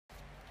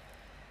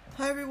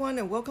Hi everyone,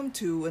 and welcome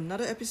to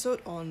another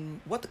episode on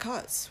What the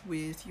Cards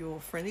with your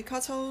friendly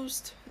cards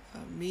host,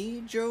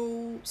 me,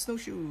 Joe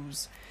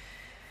Snowshoes.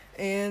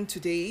 And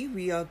today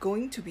we are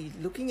going to be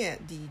looking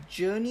at the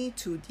Journey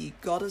to the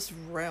Goddess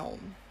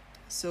Realm.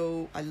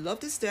 So I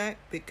love this deck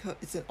because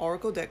it's an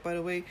Oracle deck, by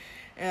the way,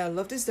 and I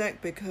love this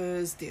deck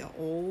because they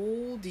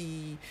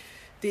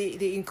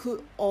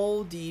include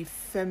all the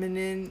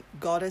feminine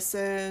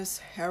goddesses,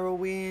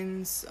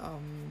 heroines,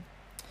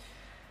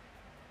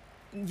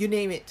 you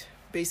name it.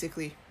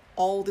 Basically,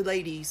 all the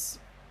ladies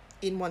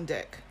in one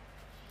deck.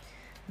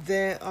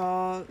 There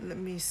are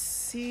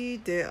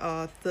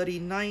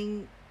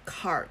 39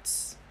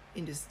 cards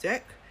in this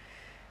deck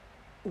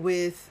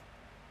with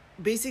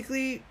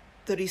basically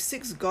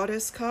 36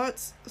 goddess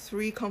cards,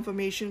 3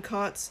 confirmation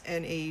cards,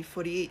 and a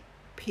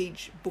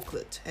 48-page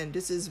booklet. And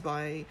this is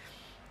by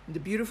the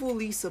beautiful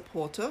Lisa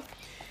Porter.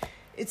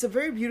 It's a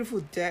very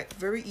beautiful deck,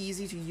 very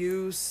easy to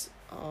use,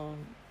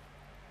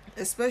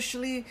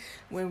 especially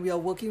when we are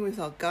working with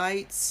our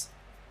guides,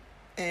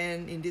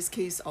 and in this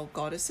case our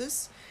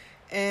goddesses.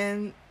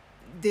 And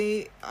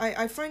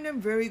I find them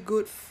very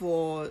good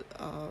for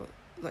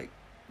like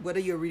whether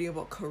you're reading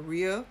about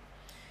career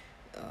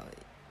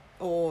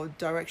or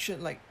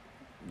direction, like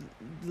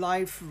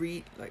life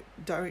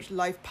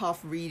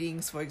path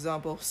readings, for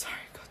example. Sorry,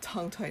 got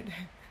tongue tied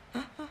there.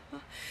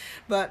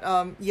 But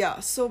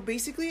so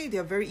basically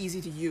they're very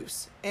easy to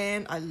use,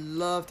 and I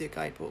love their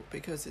guidebook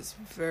because it's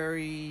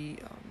very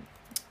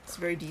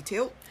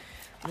detailed.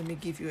 Let me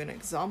give you an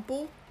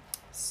example.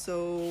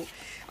 So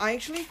I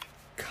actually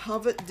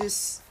covered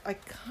this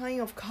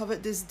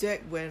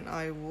deck when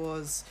I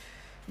was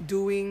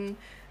doing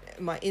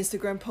my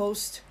Instagram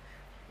post,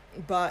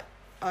 but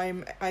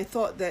I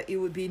thought that it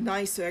would be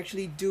nice to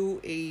actually do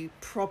a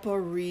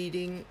proper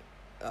reading,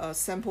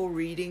 sample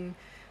reading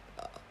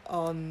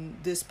on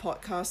this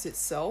podcast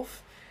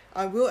itself.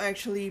 I will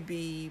actually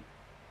be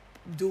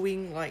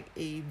doing like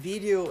a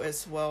video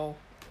as well,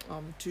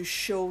 to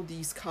show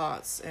these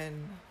cards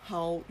and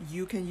how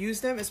you can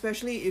use them,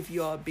 especially if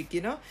you are a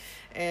beginner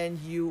and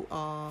you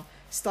are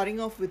starting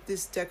off with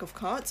this deck of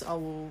cards. I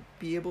will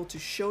be able to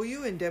show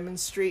you and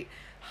demonstrate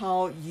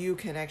how you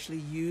can actually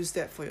use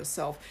that for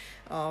yourself.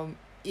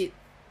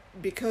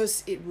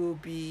 Because it will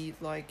be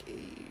like a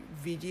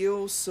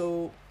video,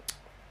 so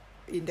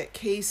in that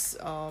case,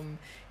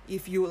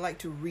 if you would like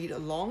to read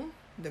along,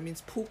 that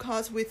means pull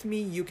cards with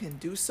me, you can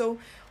do so,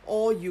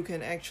 or you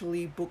can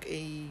actually book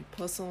a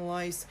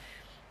personalized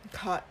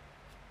card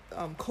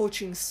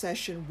coaching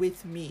session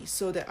with me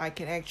so that I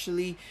can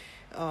actually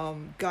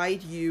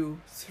guide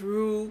you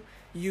through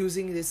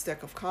using this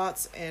deck of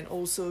cards and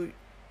also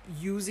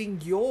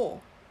using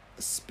your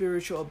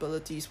spiritual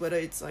abilities, whether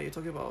it's you're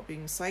talking about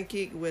being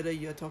psychic, whether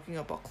you're talking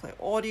about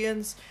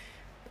clairaudience,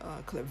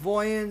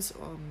 clairvoyance,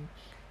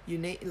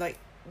 like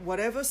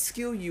whatever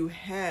skill you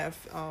have,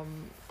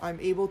 I'm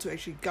able to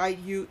actually guide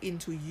you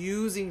into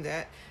using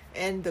that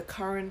and the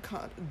current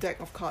deck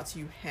of cards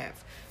you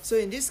have. So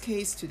in this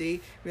case today,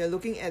 we are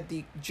looking at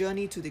the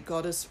Journey to the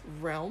Goddess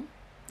Realm,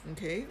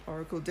 okay,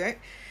 Oracle deck.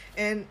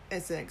 And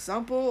as an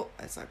example,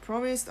 as I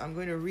promised, I'm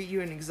going to read you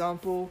an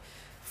example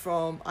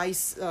from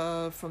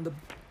the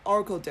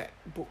Oracle deck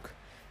book,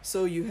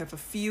 so you have a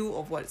feel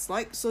of what it's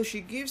like. So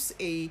she gives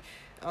a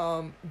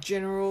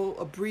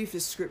brief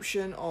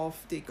description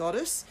of the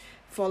goddess,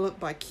 followed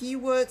by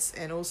keywords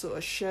and also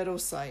a shadow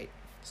side.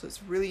 So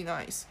it's really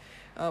nice.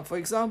 For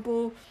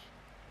example,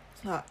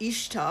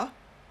 Ishtar,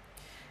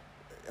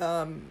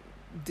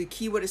 the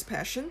keyword is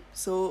passion.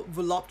 So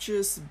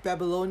voluptuous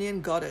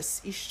Babylonian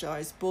goddess Ishtar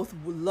is both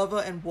lover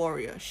and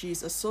warrior. She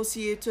is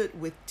associated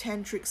with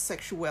tantric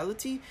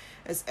sexuality,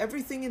 as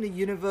everything in the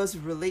universe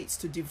relates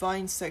to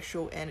divine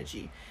sexual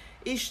energy.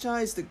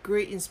 Ishtar is the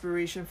great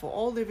inspiration for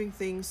all living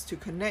things to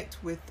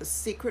connect with the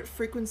sacred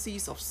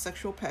frequencies of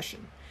sexual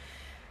passion.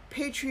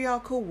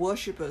 Patriarchal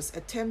worshippers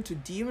attempt to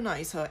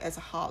demonize her as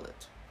a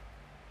harlot.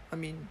 I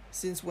mean,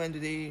 since when do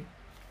they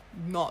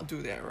not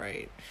do that,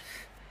 right?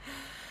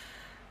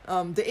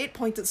 The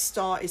 8-pointed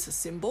star is a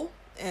symbol,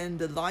 and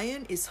the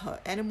lion is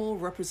her animal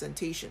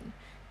representation.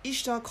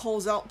 Ishtar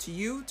calls out to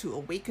you to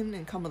awaken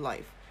and come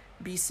alive.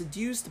 Be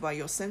seduced by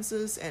your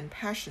senses and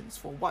passions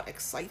for what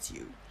excites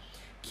you.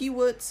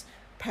 Keywords: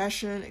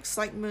 passion,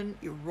 excitement,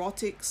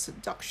 erotic,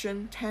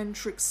 seduction,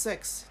 tantric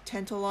sex,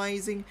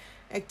 tantalizing,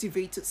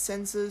 activated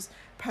senses,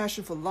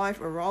 passion for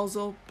life,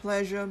 arousal,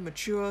 pleasure,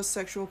 mature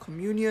sexual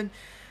communion,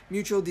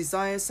 mutual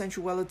desire,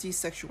 sensuality,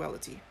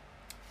 sexuality.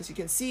 As you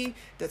can see,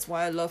 that's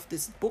why I love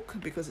this book,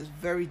 because it's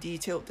very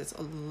detailed. There's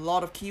a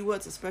lot of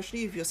keywords,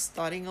 especially if you're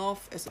starting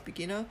off as a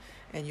beginner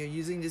and you're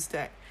using this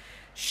deck.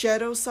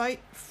 Shadow side: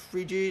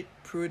 frigid,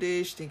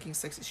 prudish, thinking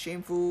sex is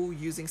shameful,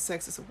 using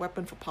sex as a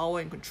weapon for power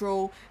and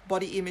control,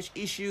 body image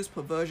issues,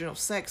 perversion of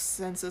sex,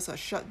 senses are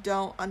shut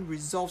down,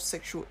 unresolved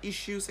sexual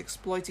issues,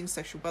 exploiting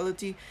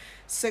sexuality,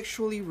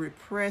 sexually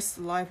repressed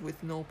life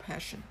with no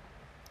passion.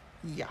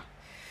 Yeah.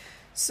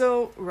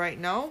 So right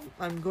now,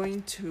 I'm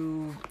going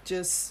to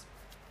just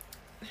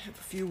have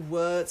a few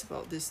words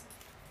about this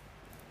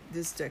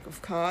deck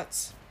of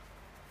cards.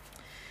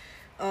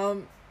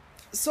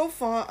 So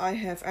far I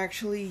have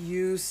actually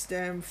used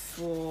them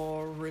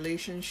for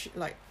relationship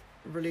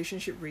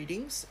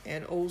readings,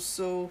 and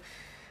also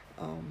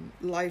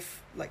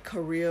life, like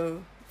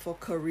career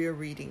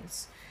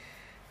readings.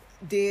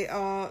 They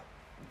are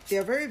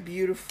very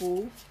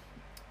beautiful.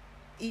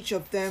 Each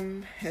of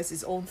them has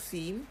its own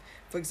theme.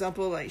 For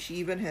example, like she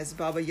even has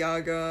Baba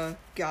Yaga,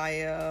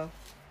 Gaia,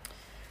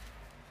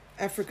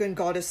 African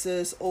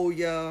goddesses,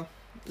 Oya,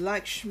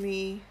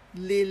 Lakshmi,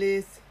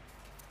 Lilith,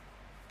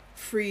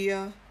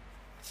 Freya,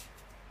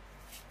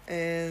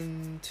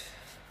 and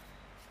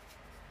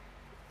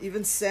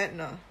even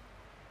Sedna,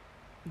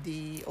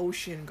 the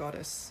ocean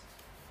goddess.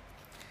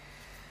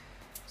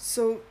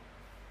 So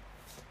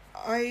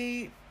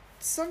I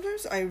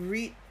sometimes I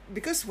read,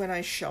 because when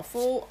I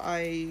shuffle,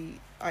 I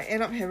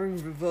end up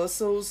having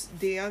reversals.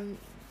 The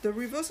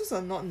reversals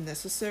are not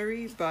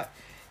necessary, but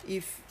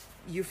if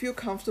you feel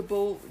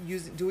comfortable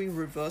doing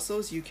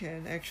reversals, you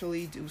can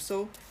actually do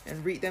so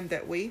and read them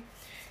that way.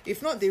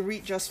 If not, they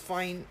read just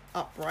fine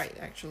upright,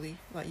 actually.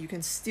 Like you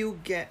can still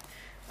get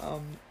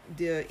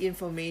the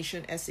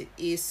information as it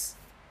is,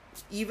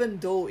 even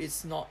though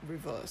it's not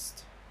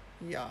reversed.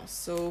 Yeah,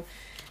 so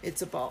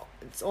it's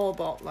all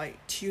about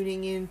like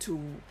tuning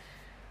into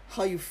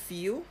how you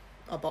feel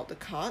about the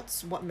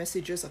cards, what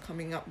messages are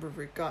coming up with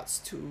regards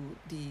to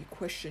the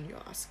question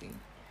you're asking.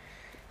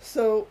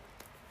 So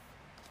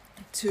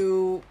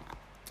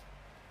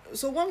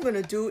what I'm going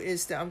to do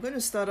is that I'm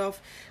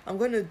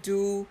going to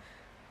do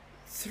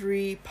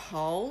 3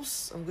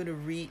 piles. I'm going to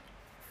read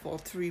for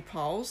 3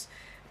 piles.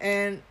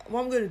 And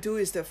what I'm going to do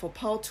is that for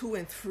pile 2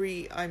 and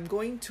 3, I'm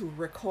going to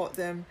record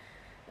them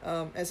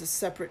as a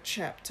separate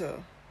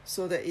chapter,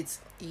 so that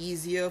it's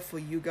easier for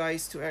you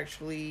guys to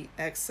actually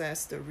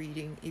access the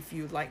reading if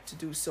you like to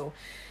do so.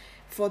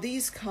 For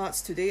these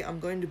cards today, I'm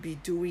going to be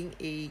doing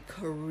a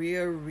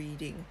career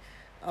reading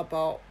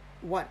about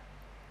what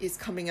is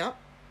coming up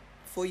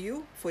for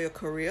you, for your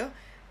career,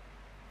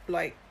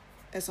 like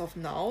as of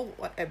now,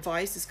 what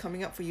advice is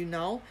coming up for you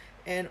now,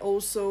 and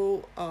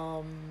also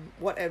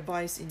what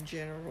advice in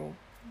general.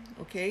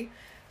 Okay,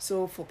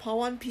 so for pile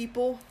 1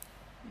 people,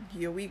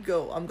 here we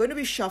go. I'm going to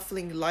be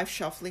live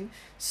shuffling,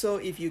 so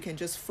if you can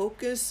just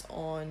focus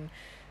on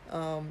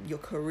your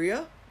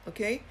career,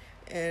 okay,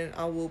 and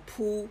I will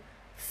pull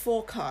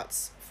 4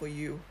 cards for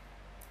you.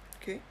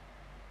 Okay,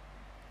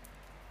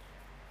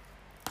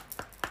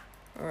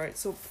 all right,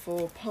 so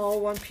for pile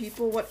 1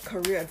 people, what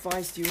career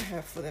advice do you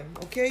have for them?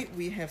 Okay,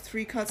 we have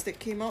 3 cards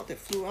that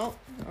flew out.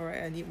 All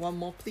right, I need 1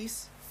 more,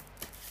 please.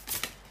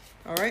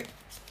 All right,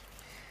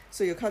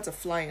 so your cards are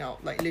flying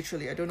out, like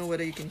literally. I don't know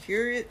whether you can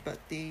hear it, but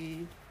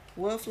they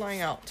were flying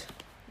out.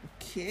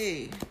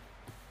 Okay.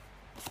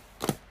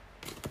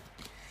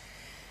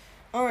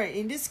 All right,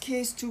 in this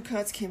case, 2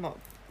 cards came out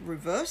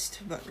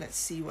reversed, but let's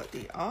see what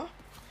they are.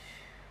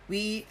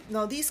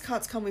 Now these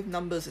cards come with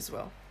numbers as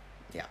well.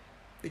 Yeah,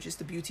 which is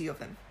the beauty of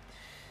them.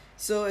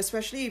 So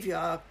especially if you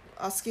are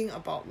asking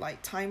about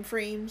like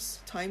timings,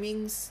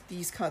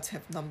 these cards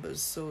have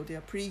numbers, so they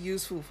are pretty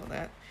useful for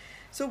that.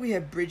 So we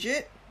have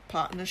Bridget,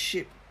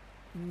 partnership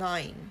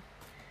 9.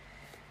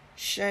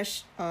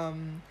 Seshet,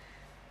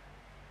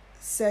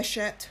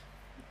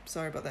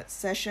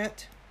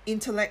 Seshet,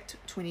 intellect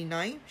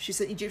 29. She's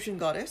an Egyptian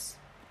goddess.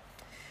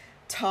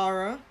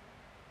 Tara,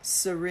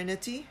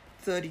 serenity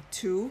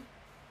 32.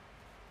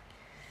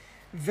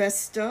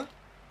 Vesta,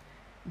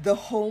 the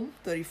home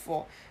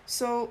 34.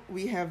 So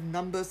we have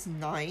numbers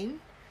 9,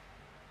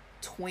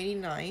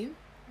 29,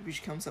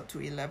 which comes up to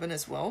 11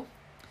 as well.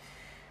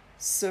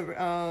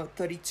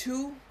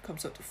 32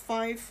 comes up to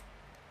 5,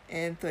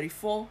 and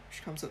 34,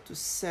 which comes up to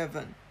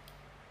 7.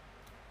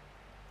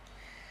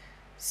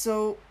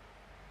 So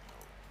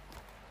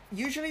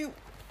usually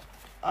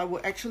I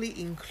will actually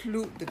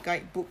include the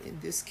guidebook in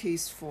this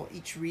case for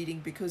each reading,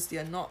 because they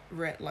are not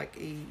read like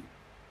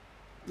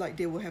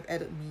they will have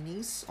added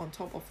meanings on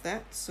top of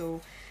that.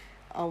 So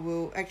I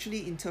will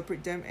actually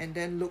interpret them and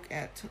then look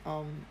at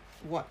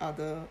what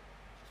other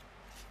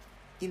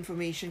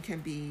information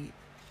can be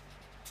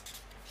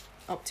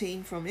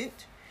obtained from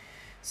it.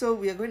 So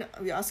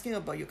we're asking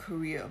about your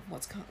career.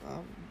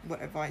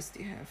 What advice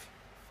do you have?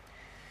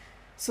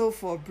 So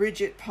for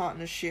Bridget,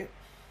 partnership,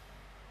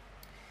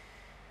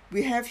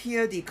 we have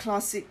here the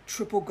classic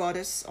triple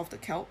goddess of the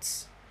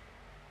Celts,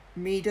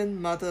 maiden,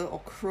 mother,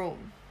 or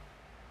crone.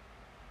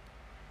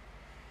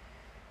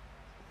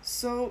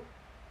 So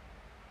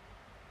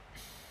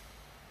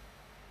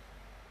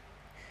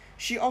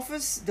she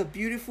offers the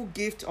beautiful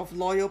gift of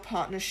loyal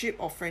partnership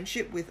or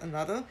friendship with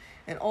another,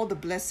 and all the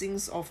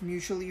blessings of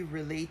mutually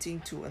relating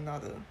to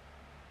another.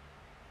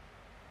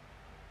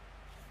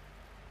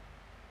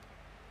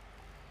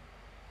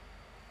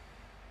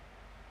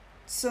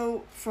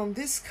 So from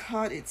this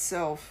card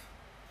itself,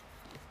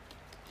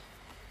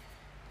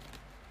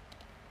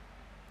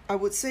 I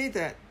would say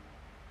that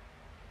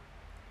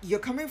you're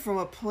coming from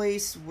a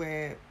place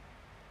where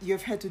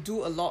you've had to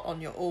do a lot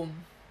on your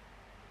own,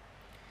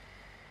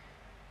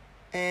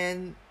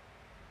 and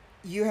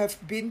you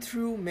have been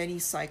through many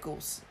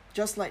cycles,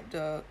 just like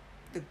the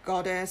the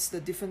goddess, the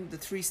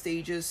three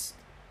stages,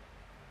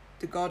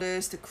 the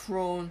goddess, the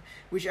crone,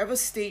 whichever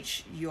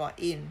stage you are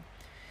in,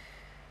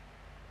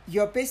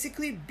 you're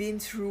basically been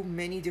through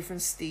many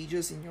different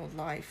stages in your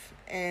life,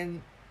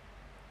 and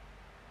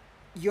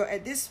you're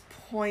at this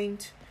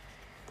point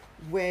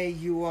where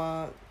you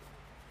are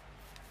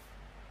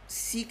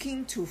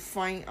seeking to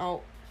find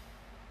out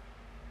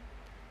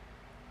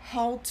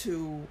how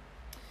to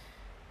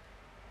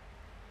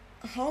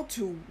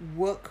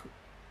work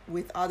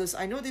with others.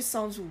 I know this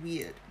sounds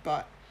weird,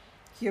 but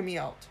hear me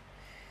out.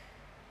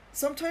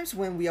 Sometimes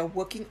when we are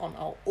working on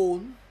our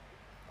own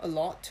a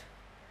lot,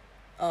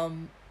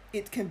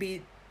 it can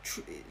be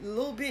a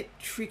little bit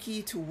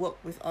tricky to work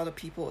with other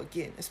people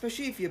again,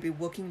 especially if you've been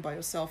working by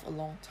yourself a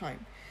long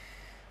time.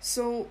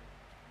 So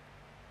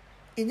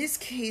in this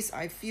case,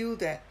 I feel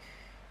that,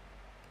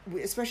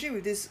 especially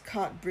with this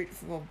card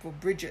for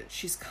Bridget,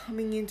 she's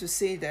coming in to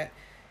say that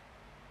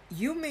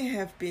you may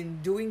have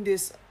been doing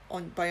this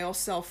by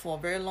yourself for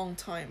a very long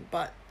time,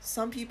 but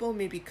some people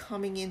may be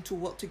coming in to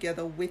work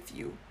together with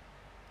you.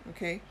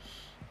 Okay,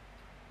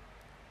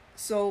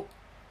 so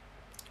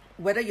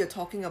whether you're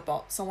talking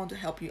about someone to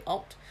help you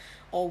out,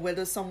 or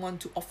whether someone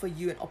to offer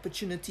you an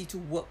opportunity to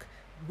work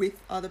with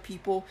other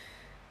people,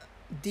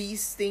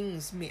 these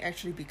things may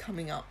actually be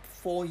coming up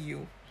for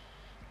you.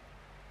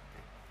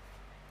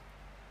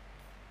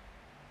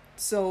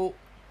 So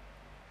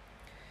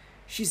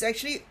she's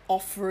actually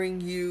offering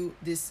you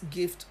this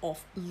gift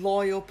of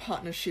loyal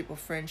partnership or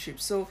friendship.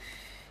 So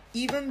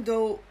even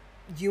though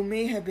you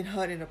may have been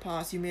hurt in the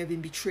past, you may have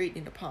been betrayed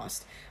in the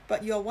past,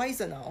 but you're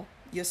wiser now,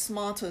 you're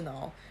smarter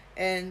now.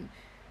 And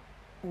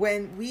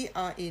when we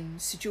are in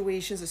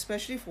situations,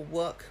 especially for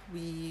work,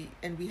 we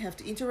have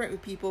to interact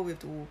with people, we have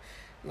to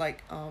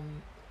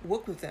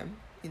work with them.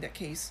 In that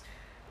case,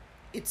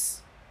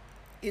 it's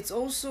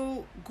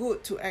also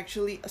good to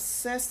actually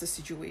assess the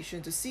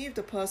situation to see if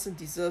the person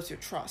deserves your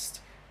trust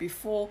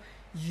before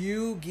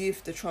you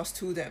give the trust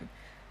to them.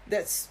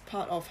 That's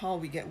part of how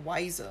we get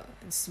wiser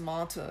and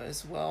smarter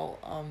as well.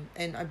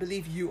 And I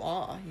believe you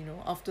are,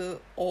 after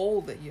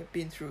all that you've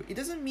been through. It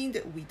doesn't mean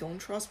that we don't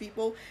trust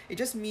people. It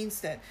just means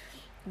that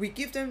we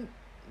give them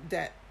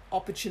that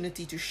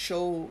opportunity to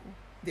show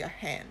their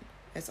hand,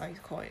 as I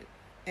call it.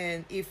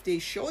 And if they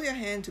show their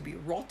hand to be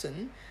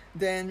rotten,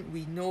 then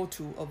we know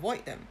to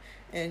avoid them.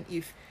 And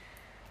if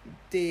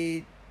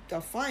they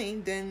are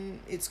fine,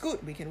 then it's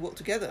good. We can work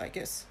together, I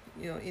guess,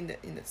 in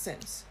that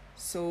sense.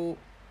 So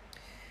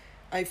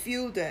I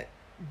feel that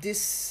this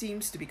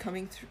seems to be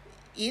coming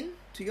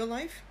into your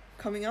life,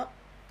 coming up.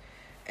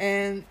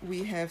 And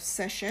we have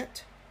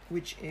Seshet,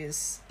 which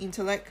is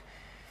intellect,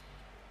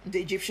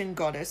 the Egyptian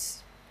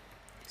goddess.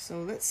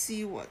 So let's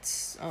see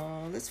let's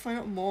find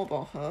out more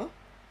about her.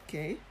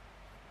 Okay.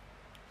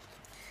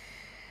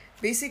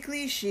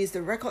 Basically, she is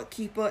the record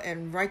keeper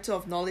and writer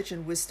of knowledge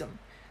and wisdom.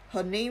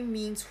 Her name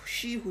means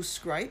she who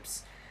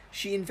scribes.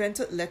 She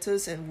invented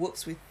letters and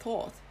works with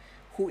Thoth,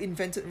 who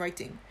invented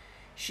writing.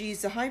 She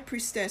is the high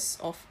priestess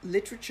of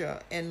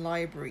literature and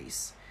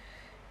libraries.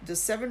 The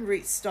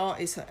 7-rayed star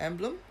is her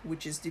emblem,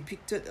 which is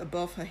depicted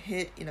above her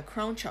head in a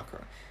crown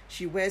chakra.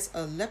 She wears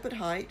a leopard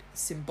hide,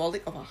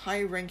 symbolic of a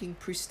high-ranking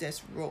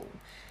priestess role.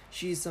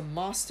 She is a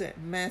master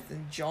at math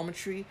and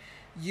geometry,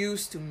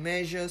 used to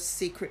measure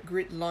sacred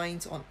grid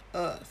lines on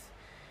earth.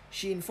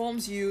 She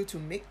informs you to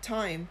make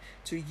time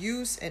to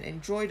use and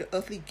enjoy the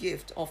earthly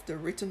gift of the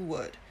written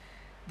word.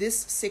 This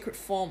sacred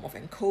form of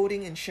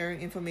encoding and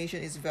sharing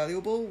information is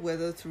valuable,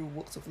 whether through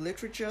works of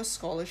literature,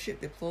 scholarship,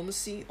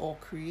 diplomacy, or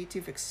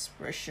creative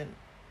expression.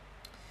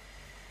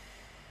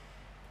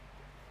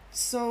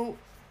 So,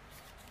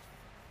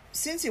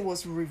 since it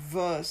was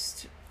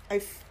reversed,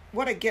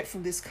 what I get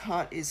from this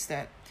card is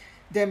that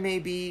there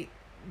may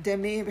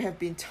have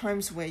been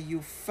times where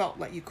you felt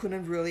like you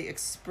couldn't really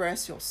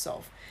express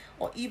yourself,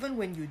 or even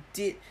when you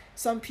did,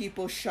 some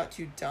people shut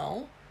you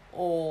down,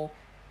 or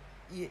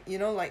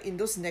like in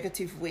those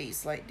negative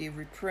ways, like they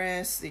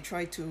repress, they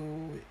try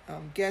to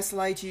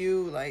gaslight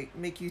you, like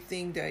make you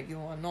think that you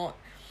are not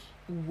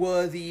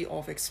worthy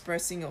of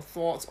expressing your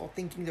thoughts or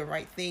thinking the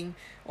right thing,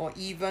 or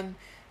even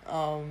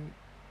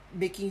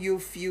making you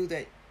feel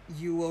that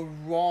you were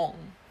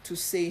wrong to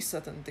say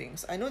certain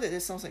things. I know that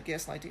this sounds like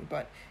gaslighting,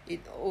 but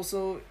it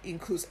also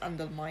includes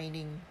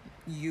undermining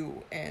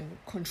you and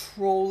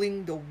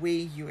controlling the way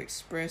you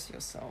express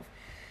yourself.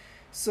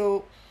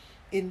 So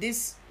in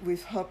this,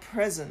 with her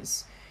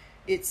presence,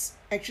 it's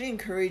actually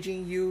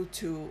encouraging you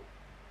to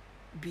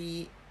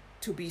be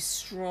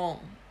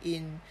strong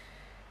in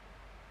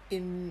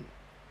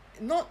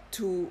not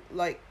to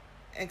like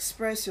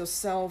express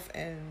yourself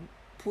and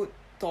put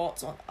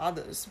thoughts on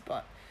others,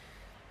 but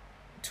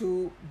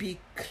to be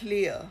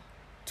clear,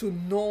 to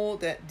know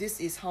that this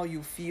is how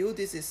you feel,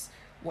 this is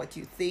what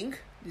you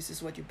think, this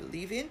is what you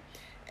believe in,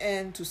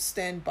 and to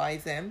stand by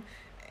them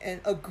and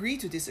agree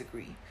to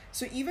disagree.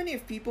 So even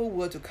if people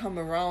were to come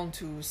around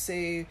to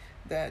say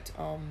that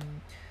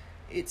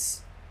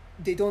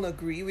they don't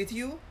agree with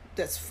you,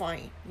 that's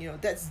fine.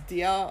 That's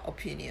their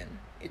opinion.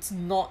 it's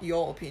not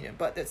your opinion,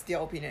 but that's their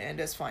opinion, and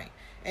that's fine.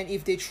 And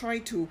if they try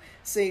to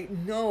say,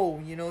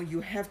 no,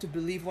 you have to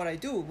believe what I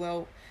do,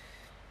 well,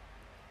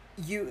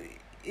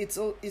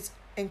 it's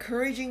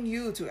encouraging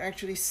you to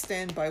actually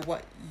stand by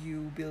what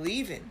you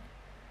believe in,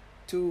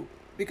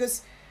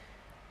 because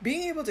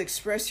being able to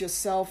express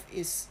yourself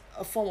is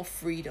a form of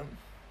freedom.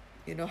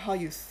 How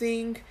you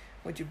think,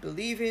 what you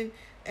believe in,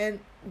 and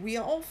we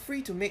are all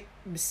free to make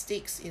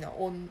mistakes in our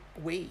own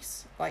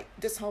ways. Like,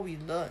 that's how we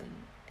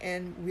learn,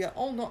 and we are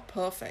all not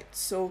perfect.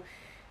 So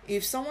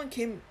if someone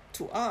came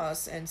to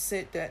us and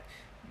said that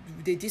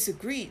they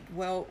disagreed,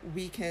 well,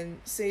 we can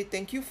say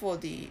thank you for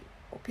the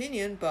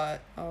opinion,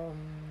 but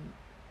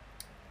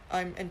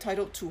I'm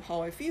entitled to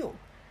how I feel.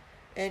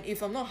 And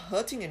if I'm not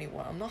hurting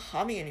anyone, I'm not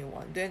harming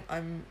anyone, then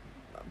I'm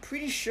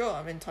pretty sure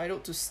I'm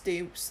entitled to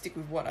stick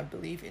with what I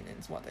believe in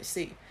and what I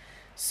say.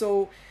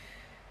 So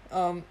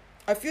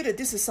I feel that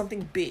this is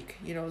something big,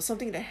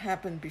 something that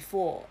happened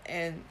before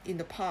and in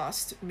the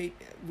past,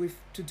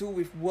 to do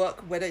with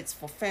work, whether it's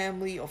for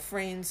family or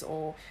friends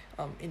or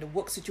in the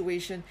work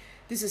situation.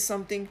 This is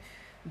something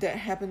that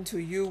happened to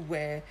you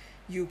where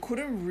you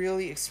couldn't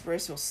really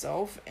express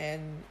yourself,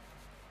 and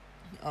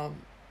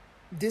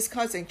this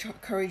card's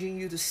encouraging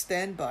you to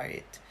stand by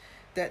it,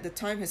 that the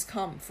time has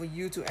come for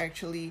you to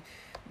actually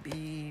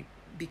be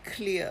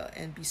clear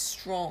and be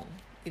strong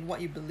in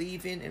what you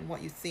believe in and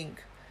what you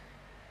think.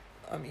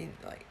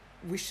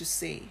 Wish to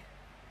say.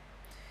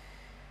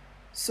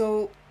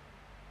 So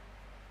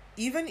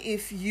even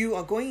if you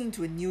are going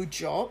into a new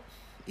job,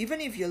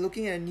 even if you're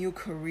looking at a new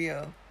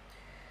career,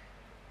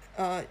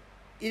 it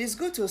is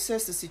good to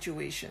assess the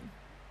situation.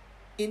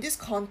 In this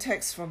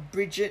context from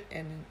Bridget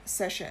and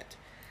Sachet,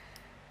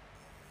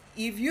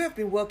 if you have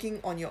been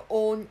working on your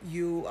own,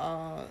 you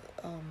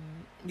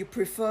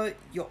prefer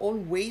your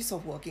own ways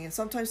of working, and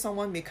sometimes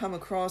someone may come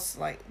across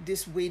like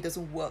this way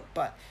doesn't work,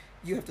 but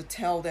you have to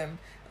tell them,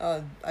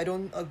 I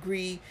don't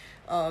agree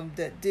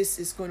that this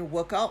is going to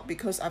work out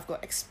because I've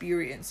got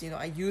experience.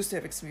 I used to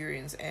have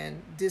experience,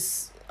 and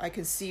this, I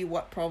can see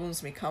what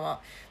problems may come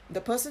up.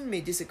 The person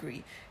may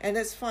disagree, and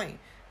that's fine,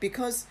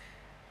 because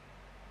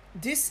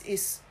this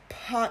is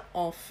part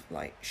of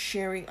like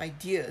sharing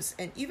ideas.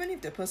 And even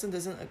if the person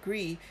doesn't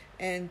agree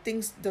and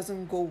things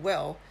doesn't go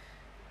well,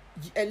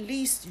 at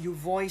least you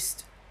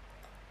voiced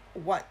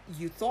what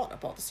you thought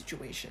about the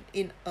situation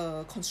in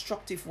a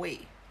constructive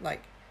way.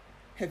 Like,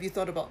 have you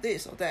thought about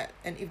this or that?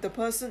 And if the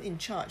person in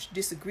charge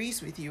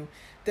disagrees with you,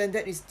 then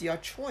that is their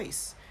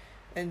choice,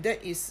 and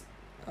that is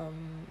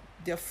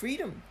their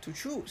freedom to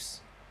choose.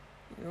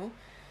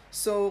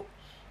 So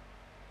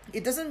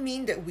it doesn't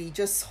mean that we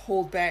just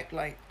hold back,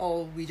 like,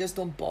 oh, we just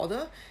don't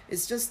bother.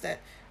 It's just that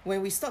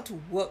when we start to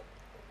work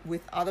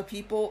with other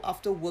people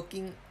after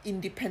working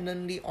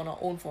independently on our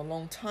own for a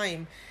long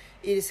time,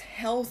 it is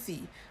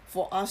healthy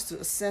for us to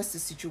assess the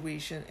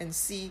situation and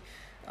see,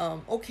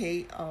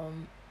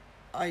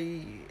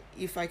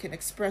 if I can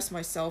express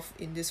myself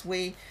in this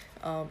way,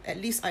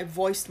 at least I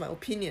voiced my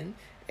opinion.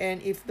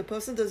 And if the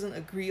person doesn't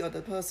agree or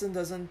the person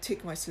doesn't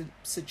take my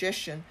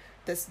suggestion,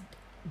 that's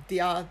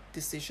their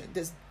decision,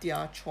 that's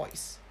their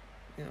choice.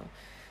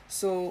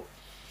 So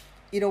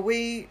in a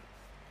way,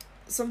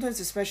 sometimes,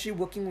 especially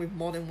working with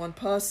more than one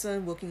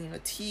person, working in a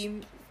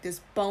team, there's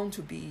bound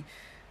to be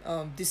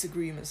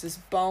disagreements. There's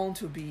bound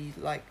to be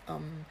like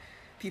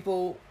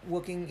people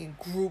working in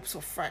groups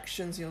or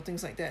fractions,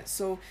 things like that.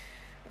 So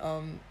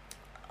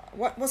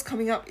what's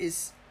coming up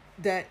is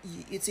that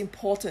it's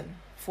important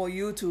for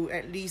you to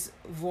at least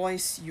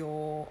voice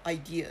your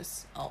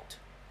ideas out,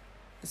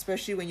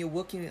 especially when you're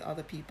working with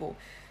other people,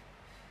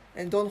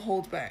 and don't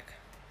hold back.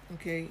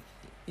 Okay,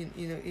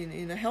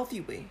 in a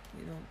healthy way,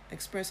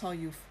 express how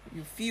you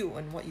feel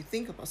and what you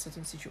think about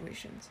certain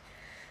situations.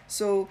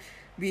 So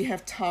we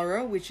have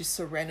Tara, which is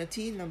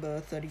Serenity, number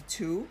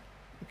 32.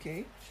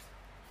 Okay,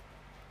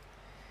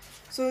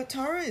 so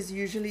Tara is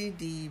usually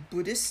the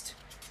Buddhist,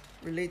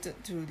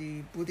 related to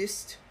the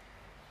Buddhist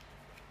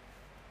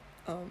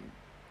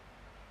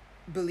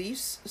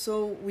beliefs.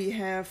 So we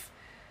have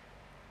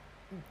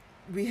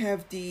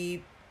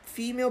the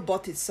female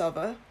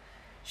Bodhisattva.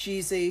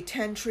 She's a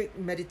tantric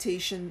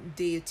meditation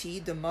deity,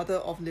 the mother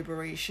of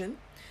liberation.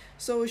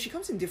 So she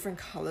comes in different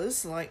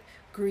colors like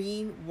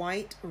green,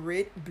 white,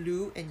 red,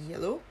 blue, and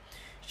yellow.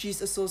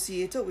 She's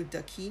associated with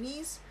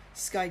dakinis,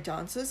 sky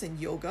dancers, and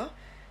yoga.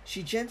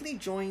 She gently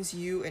joins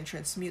you and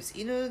transmutes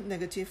inner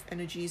negative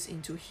energies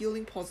into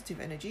healing positive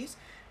energies.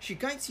 She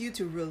guides you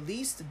to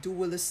release the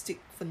dualistic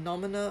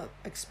phenomena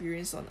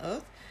experienced on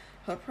Earth.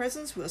 Her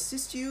presence will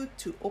assist you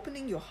to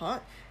opening your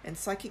heart and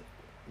psychic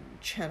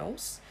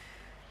channels.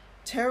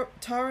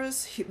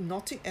 Tara's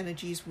hypnotic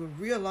energies will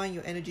realign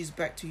your energies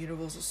back to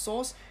universal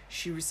source.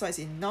 She resides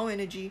in now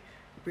energy.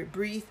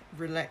 Breathe,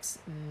 relax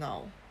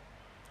now.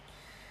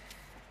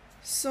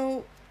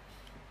 So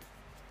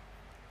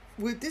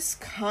with this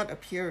card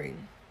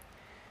appearing,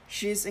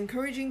 she's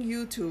encouraging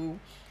you to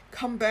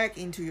come back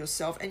into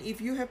yourself. And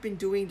if you have been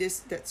doing this,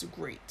 that's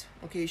great.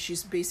 Okay,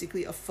 she's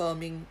basically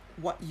affirming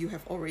what you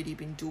have already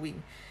been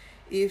doing.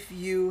 If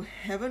you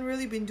haven't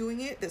really been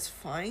doing it, that's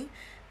fine.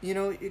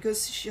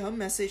 because her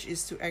message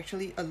is to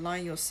actually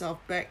align yourself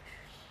back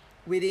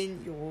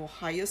within your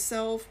higher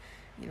self,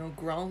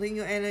 grounding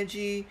your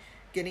energy,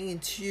 getting in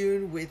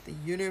tune with the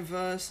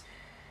universe,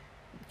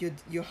 your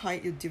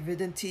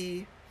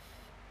divinity.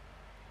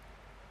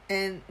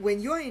 And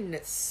when you're in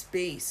that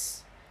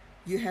space,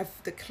 you have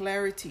the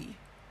clarity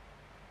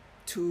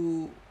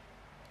to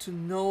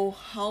know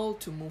how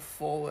to move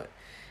forward.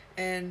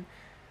 And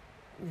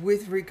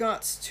with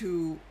regards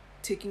to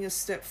taking a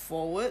step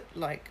forward,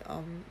 like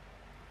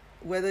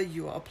whether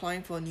you are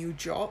applying for a new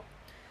job,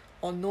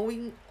 or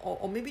knowing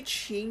or maybe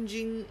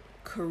changing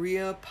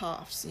career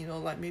paths,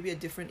 like maybe a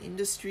different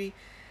industry,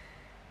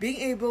 being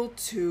able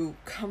to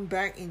come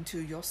back into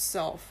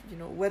yourself,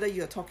 whether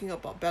you're talking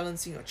about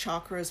balancing your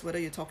chakras, whether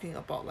you're talking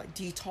about like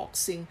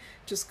detoxing,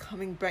 just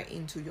coming back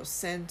into your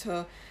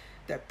center,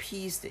 that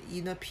peace, the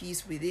inner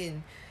peace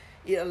within,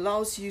 it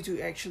allows you to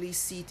actually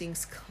see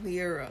things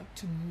clearer,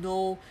 to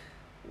know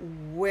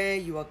where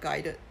you are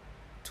guided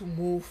to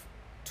move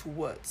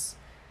towards.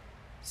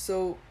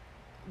 So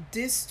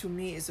this to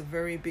me is a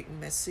very big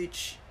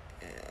message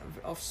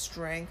of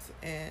strength,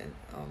 and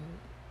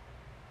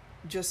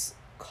just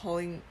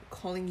calling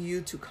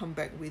you to come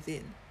back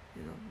within,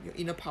 your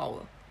inner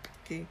power.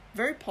 Okay,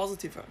 very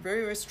positive,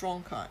 very, very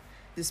strong card,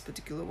 this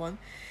particular one.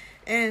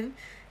 And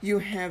you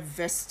have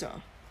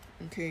Vesta,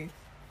 okay,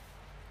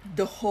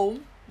 the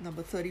home,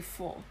 number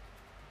 34,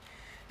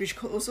 which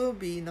could also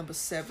be number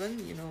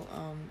 7,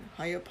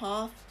 higher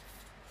path.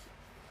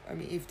 I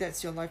mean, if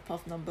that's your life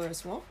path number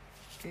as well,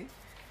 okay,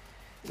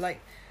 like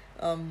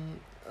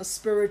a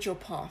spiritual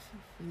path,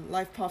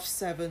 life path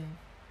 7,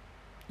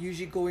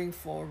 usually going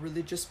for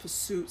religious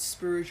pursuits,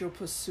 spiritual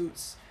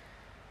pursuits,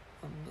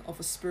 of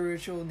a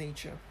spiritual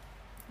nature.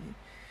 Okay.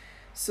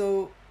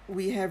 So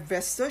we have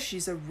Vesta.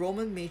 She's a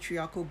Roman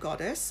matriarchal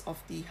goddess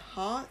of the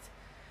heart,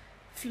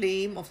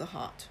 flame of the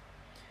heart.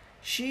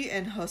 She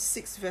and her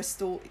 6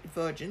 Vestal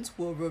virgins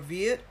were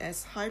revered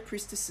as high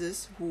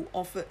priestesses who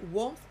offered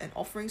warmth and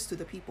offerings to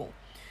the people.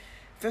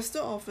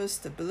 Vesta offers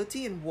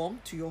stability and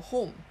warmth to your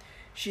home.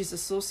 She is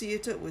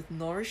associated with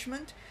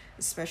nourishment,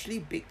 especially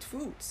baked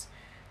foods.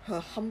 Her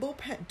humble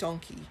pet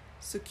donkey,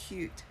 so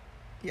cute.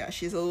 Yeah,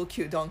 she's a little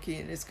cute donkey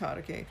in this card,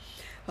 okay?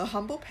 Her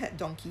humble pet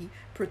donkey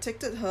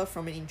protected her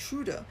from an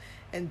intruder,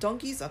 and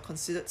donkeys are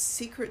considered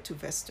sacred to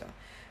Vesta.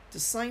 The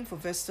sign for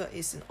Vesta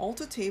is an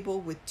altar table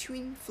with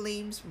twin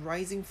flames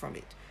rising from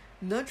it.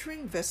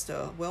 Nurturing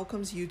Vesta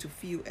welcomes you to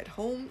feel at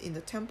home in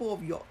the temple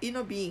of your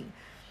inner being.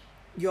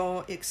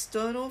 Your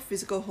external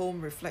physical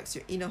home reflects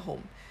your inner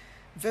home.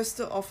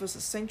 Vesta offers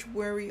a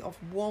sanctuary of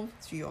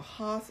warmth to your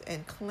hearth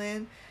and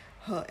clan.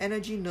 Her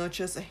energy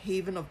nurtures a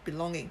haven of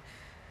belonging.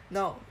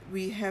 Now,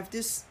 we have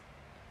this,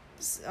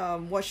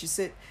 what she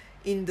said,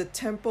 in the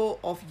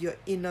temple of your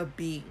inner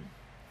being.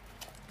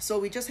 So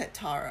we just had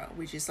Tara,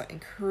 which is like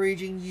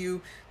encouraging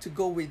you to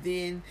go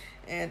within.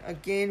 And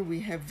again,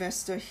 we have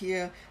Vesta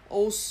here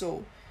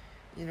also,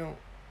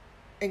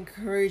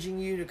 encouraging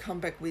you to come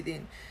back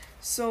within.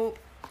 So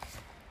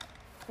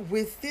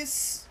with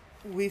this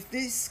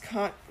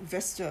card,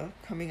 Vesta,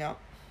 coming up,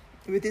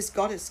 with this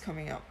goddess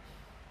coming up,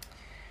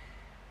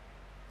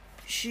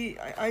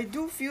 I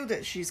do feel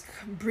that she's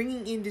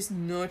bringing in this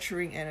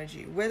nurturing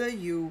energy. Whether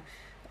you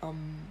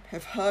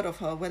have heard of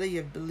her, whether you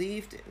have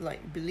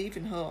believe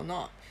in her or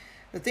not,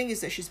 the thing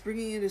is that she's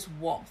bringing in this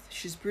warmth.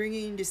 She's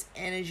bringing in this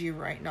energy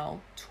right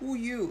now to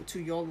you, to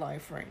your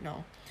life right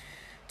now,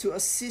 to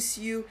assist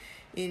you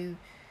in,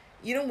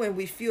 when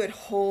we feel at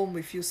home,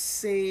 we feel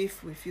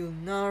safe, we feel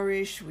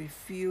nourished, we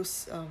feel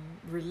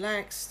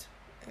relaxed,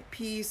 at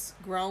peace,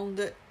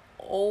 grounded,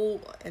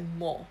 all and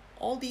more.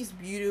 All these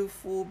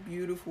beautiful,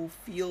 beautiful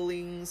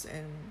feelings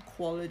and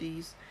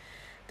qualities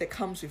that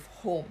comes with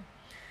home.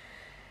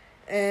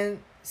 And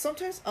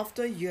sometimes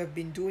after you have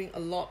been doing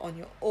a lot on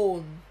your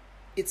own,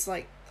 it's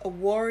like a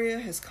warrior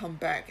has come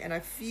back. And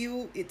I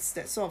feel it's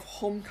that sort of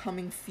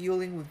homecoming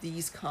feeling with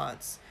these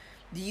cards,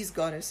 these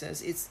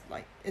goddesses. It's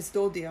like as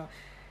though they're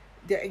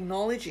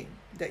acknowledging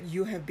that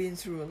you have been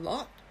through a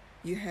lot.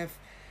 You have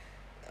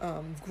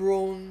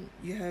grown.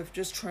 You have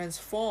just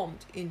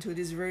transformed into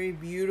this very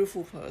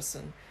beautiful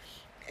person.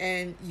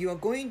 And you are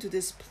going to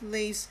this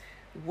place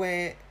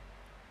where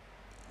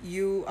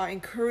you are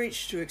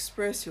encouraged to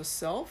express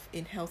yourself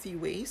in healthy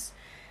ways,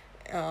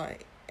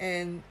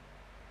 and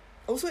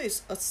also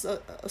it's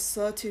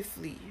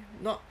assertively,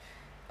 not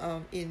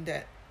in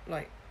that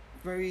like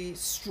very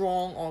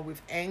strong or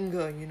with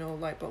anger,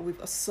 but with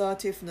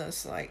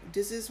assertiveness, like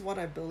this is what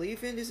I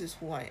believe in, this is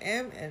who I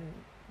am, and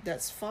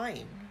that's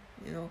fine.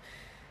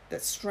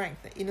 That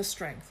strength, the inner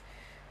strength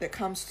that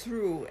comes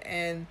through,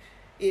 and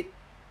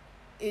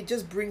it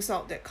just brings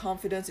out that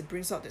confidence, it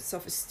brings out that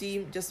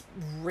self-esteem, just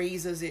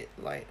raises it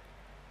like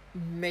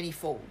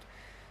manifold.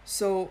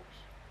 So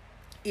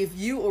if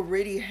you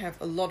already have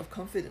a lot of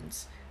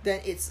confidence,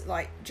 then it's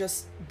like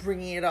just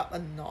bringing it up a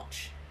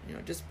notch,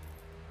 just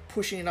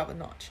pushing it up a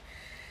notch.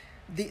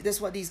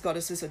 That's what these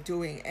goddesses are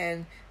doing,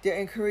 and they're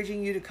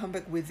encouraging you to come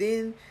back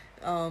within,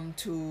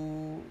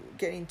 to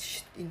get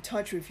in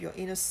touch with your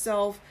inner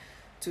self,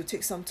 to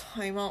take some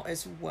time out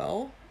as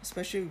well,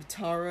 especially with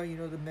Tara, you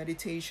know, the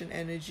meditation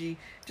energy,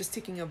 just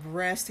taking a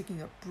rest,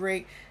 taking a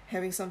break,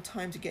 having some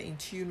time to get in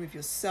tune with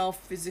yourself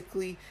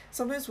physically.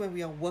 Sometimes when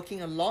we are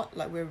working a lot,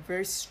 like we're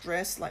very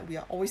stressed, like we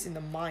are always in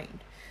the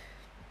mind.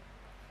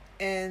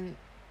 And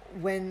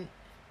when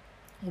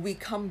we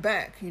come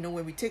back, you know,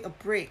 when we take a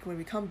break, when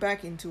we come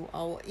back into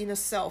our inner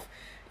self,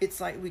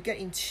 it's like we get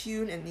in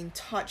tune and in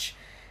touch,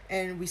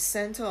 and we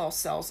center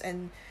ourselves,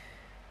 and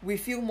we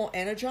feel more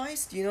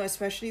energized, you know,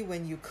 especially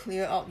when you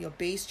clear out your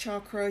base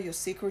chakra, your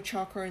sacral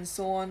chakra, and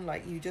so on.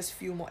 Like, you just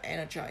feel more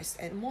energized,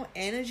 and more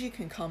energy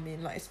can come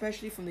in, like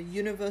especially from the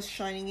universe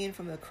shining in,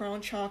 from the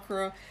crown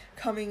chakra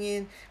coming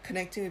in,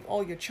 connecting with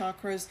all your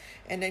chakras,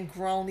 and then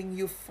grounding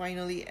you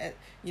finally at,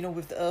 you know,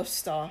 with the earth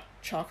star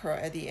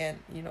chakra at the end,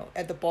 you know,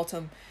 at the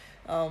bottom,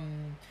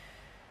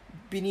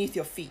 beneath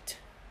your feet.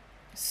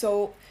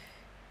 So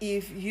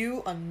if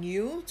you are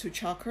new to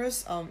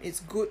chakras, it's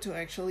good to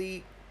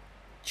actually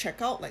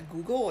check out, like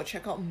Google, or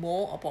check out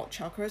more about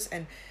chakras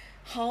and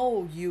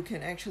how you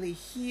can actually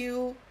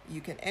heal, you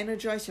can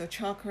energize your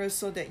chakras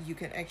so that you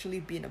can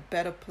actually be in a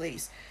better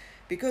place.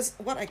 Because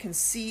what I can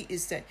see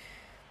is that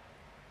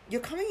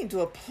you're coming into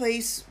a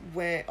place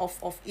where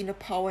of inner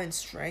power and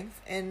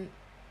strength, and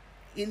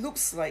it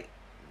looks like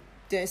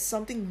there's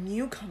something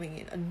new coming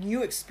in, a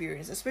new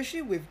experience,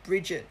 especially with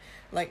Bridget.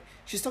 Like,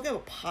 she's talking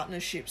about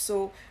partnership.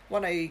 So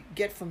what I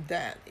get from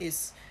that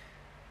is,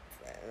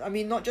 I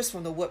mean, not just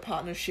from the word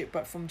partnership,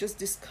 but from just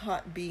this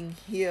card being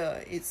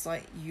here, it's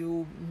like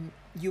you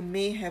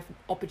may have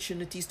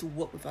opportunities to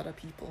work with other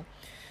people.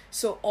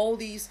 So all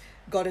these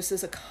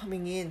goddesses are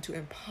coming in to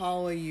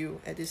empower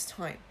you at this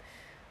time.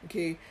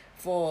 Okay,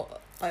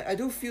 I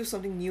do feel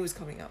something new is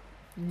coming up,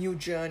 new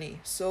journey.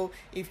 So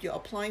if you're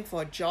applying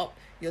for a job,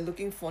 you're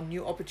looking for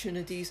new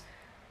opportunities,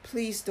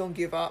 please don't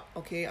give up.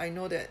 Okay, I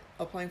know that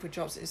applying for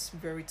jobs is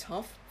very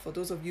tough. For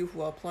those of you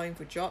who are applying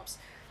for jobs,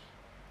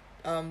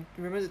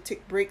 remember to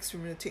take breaks,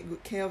 remember to take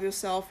good care of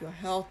yourself, your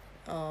health,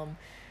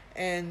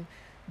 and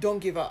don't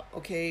give up.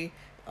 Okay,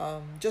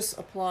 just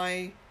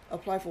apply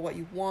for what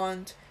you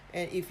want,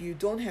 and if you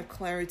don't have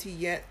clarity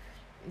yet,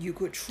 you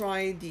could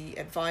try the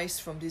advice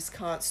from these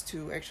cards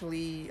to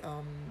actually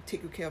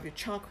take good care of your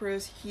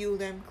chakras, heal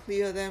them,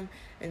 clear them,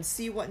 and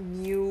see what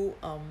new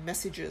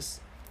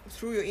messages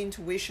through your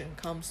intuition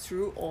comes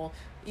through, or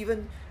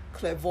even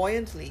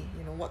clairvoyantly,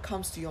 you know, what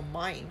comes to your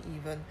mind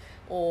even,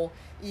 or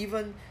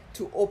even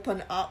to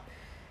open up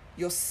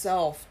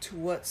yourself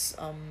towards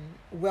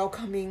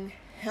welcoming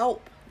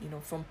help, you know,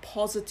 from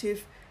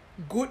positive,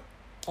 good,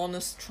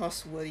 honest,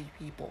 trustworthy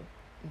people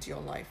into your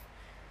life,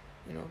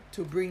 you know,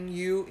 to bring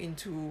you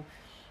into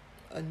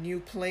a new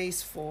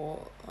place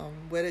for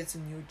whether it's a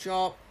new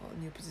job or a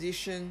new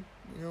position,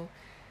 you know.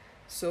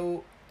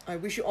 So I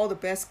wish you all the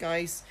best,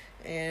 guys,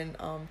 and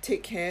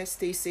take care,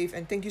 stay safe,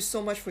 and thank you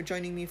so much for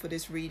joining me for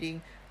this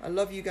reading. I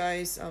love you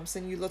guys.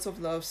 Send you lots of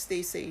love.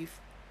 Stay safe.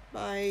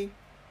 Bye.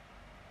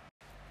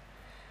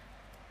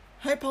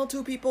 Hi, Pile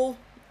 2 people.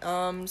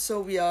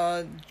 So we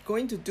are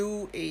going to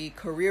do a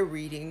career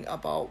reading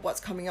about what's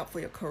coming up for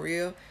your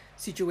career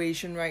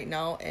situation right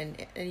now,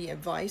 and any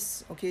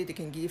advice, okay, they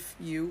can give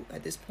you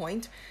at this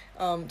point.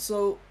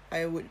 So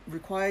I'm going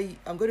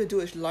to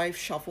do a live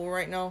shuffle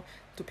right now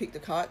to pick the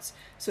cards,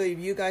 so if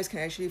you guys can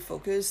actually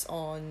focus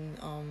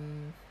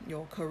on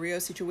your career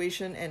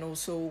situation and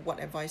also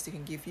what advice they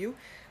can give you.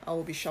 I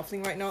will be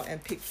shuffling right now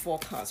and pick 4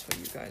 cards for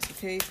you guys.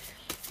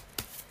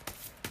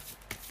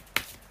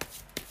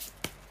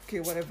 Okay,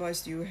 what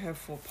advice do you have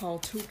for Pile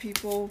 2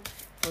 people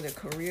for their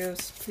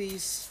careers,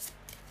 please?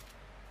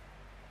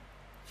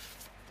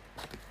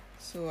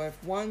 So I have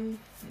 1.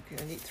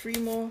 Okay, I need 3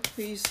 more,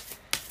 please.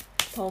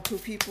 Pile 2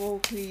 people,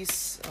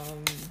 please.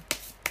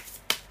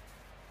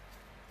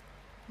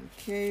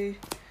 Okay,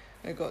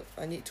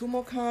 I need 2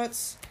 more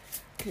cards.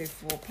 Okay,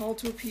 for Pile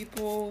 2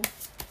 people.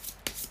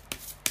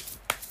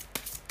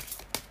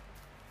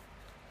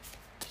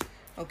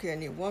 Okay, I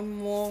need 1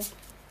 more.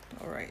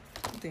 All right,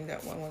 I think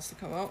that one wants to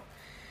come out.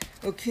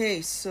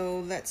 Okay,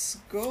 so let's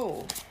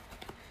go.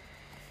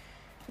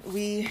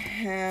 We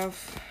have...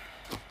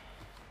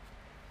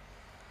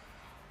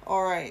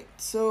 All right,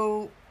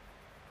 so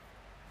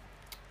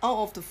out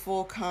of the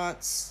 4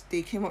 cards,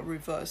 they came out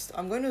reversed.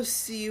 I'm going to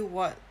see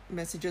what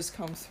messages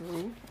come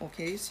through.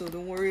 Okay, so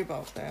don't worry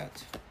about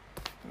that.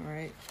 All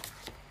right.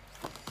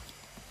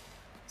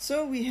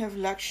 So we have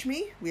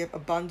Lakshmi, we have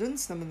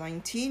Abundance, number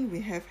 19.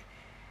 We have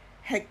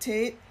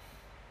Hecate,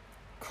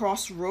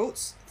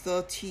 Crossroads,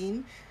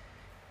 13.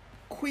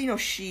 Queen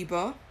of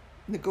Sheba,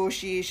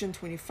 Negotiation,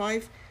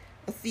 25.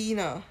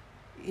 Athena,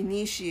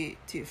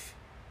 Initiative,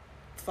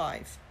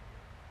 5.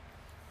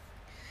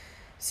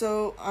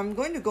 So I'm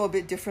going to go a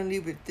bit differently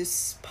with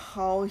this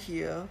pile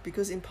here,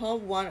 because in pile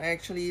 1 I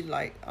actually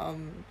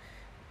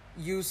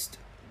used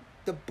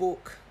the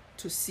book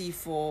to see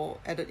for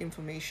added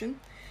information.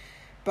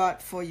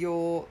 But for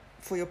your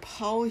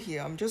pile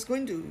here, I'm just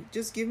going to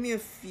give me a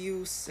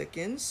few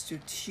seconds to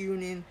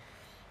tune in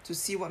to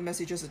see what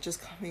messages are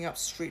just coming up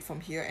straight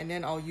from here, and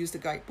then I'll use the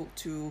guidebook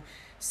to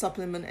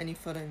supplement any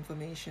further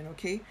information.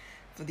 Okay,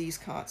 for these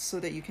cards so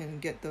that you can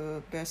get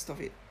the best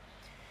of it.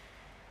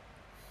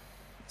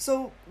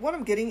 So what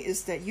I'm getting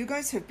is that you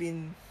guys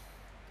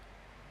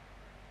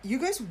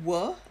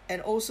were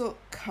and also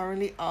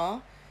currently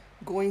are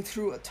going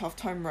through a tough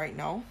time right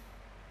now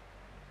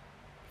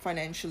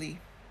financially.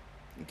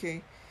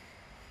 Okay,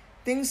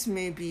 things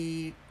may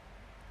be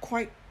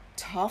quite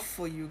tough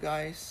for you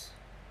guys.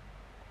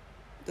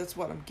 That's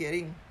what I'm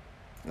getting.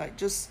 Like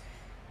just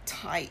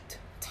tight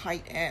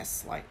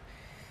ass, like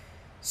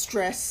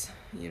stress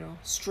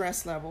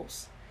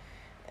levels.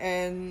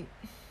 And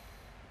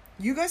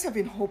you guys have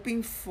been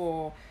hoping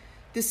for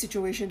this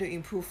situation to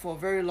improve for a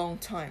very long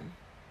time.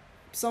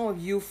 Some of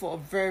you for a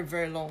very,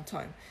 very long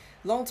time.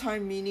 Long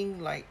time meaning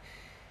like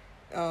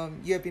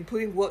you have been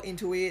putting work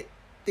into it,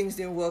 things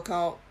didn't work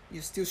out,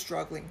 you're still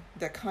struggling.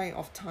 That kind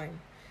of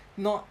time.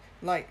 Not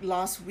like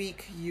last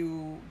week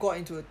you got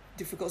into a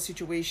difficult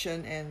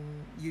situation and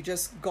you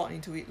just got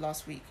into it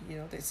last week.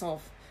 That's sort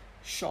of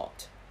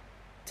short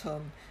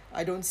term.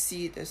 I don't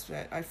see it as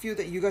that. I feel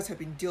that you guys have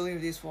been dealing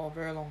with this for a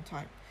very long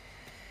time.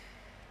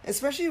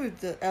 Especially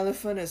with the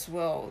elephant as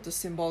well, the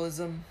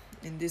symbolism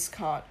in this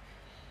card.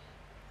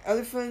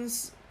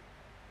 Elephants,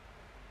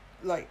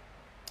 like,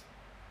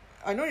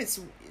 I know it's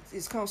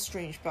kind of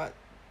strange, but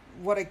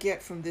what I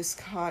get from this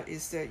card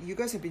is that you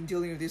guys have been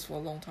dealing with this for a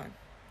long time.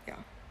 Yeah,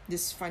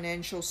 this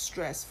financial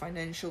stress,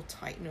 financial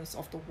tightness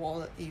of the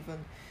wallet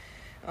even.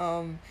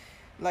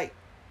 Like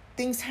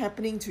things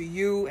happening to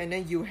you, and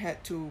then you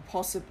had to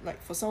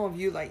like for some of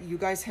you, like you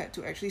guys had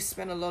to actually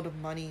spend a lot of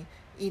money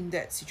in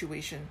that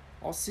situation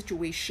or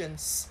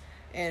situations,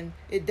 and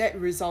that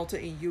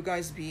resulted in you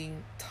guys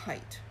being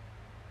tight.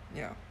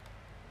 Yeah,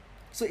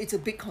 so it's a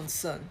big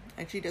concern.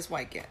 Actually, that's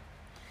what I get.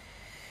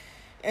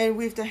 And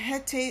with the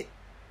Hecate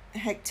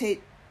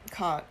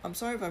card, I'm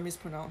sorry if I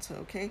mispronounce it,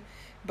 okay?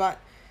 But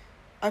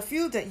I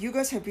feel that you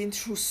guys have been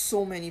through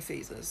so many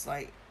phases,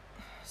 like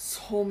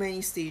so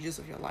many stages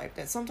of your life,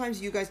 that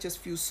sometimes you guys just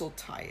feel so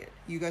tired.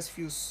 You guys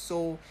feel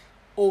so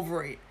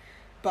over it.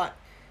 But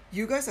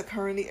you guys are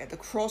currently at the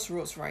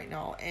crossroads right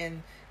now,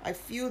 and I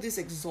feel this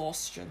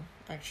exhaustion,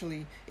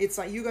 actually. It's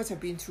like you guys have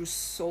been through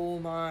so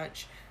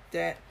much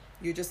that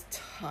you're just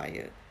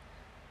tired.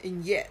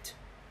 And yet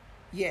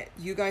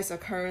you guys are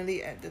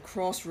currently at the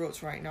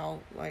crossroads right now.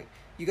 Like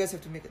you guys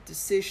have to make a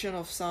decision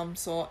of some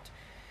sort,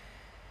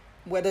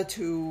 whether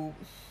to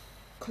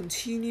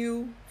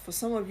continue. For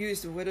some of you,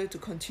 is whether to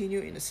continue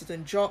in a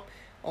certain job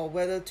or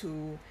whether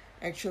to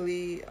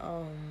actually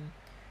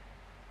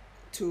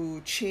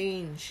to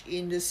change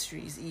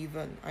industries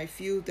even. I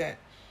feel that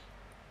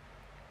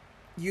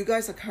you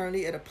guys are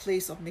currently at a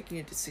place of making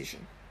a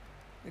decision,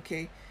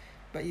 okay?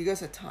 But you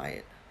guys are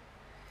tired.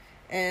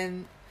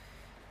 And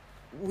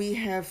we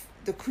have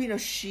the Queen of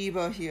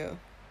Sheba here.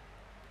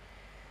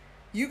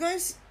 You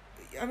guys,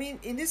 I mean,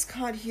 in this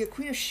card here,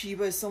 Queen of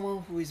Sheba is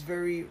someone who is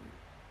very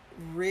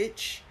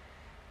rich,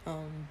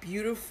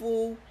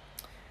 beautiful,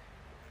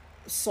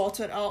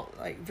 sorted out,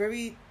 like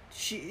very,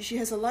 she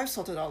has her life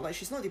sorted out. Like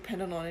she's not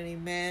dependent on any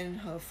man.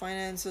 Her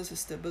finances, her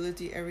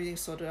stability, everything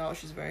sorted out.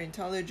 She's very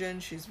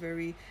intelligent. She's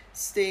very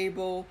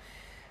stable.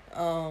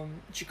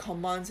 She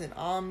commands an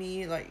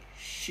army. Like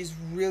she's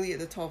really at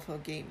the top of her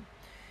game.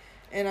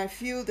 And I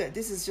feel that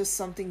this is just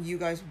something you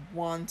guys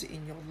want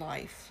in your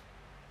life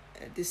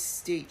at this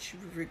stage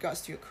with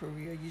regards to your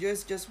career. You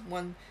just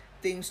want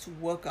things to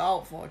work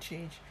out for a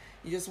change.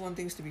 You just want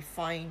things to be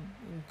fine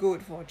and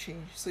good for a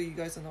change, so you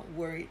guys are not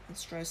worried and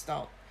stressed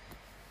out.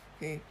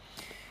 Okay.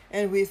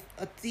 And with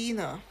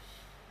Athena,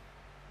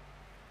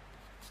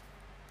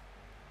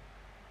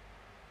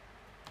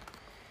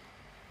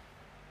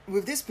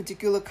 with this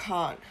particular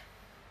card,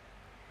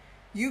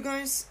 you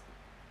guys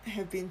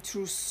have been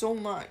through so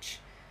much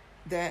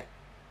that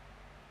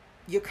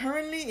you're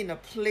currently in a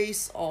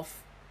place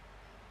of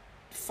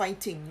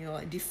fighting,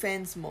 like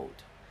defense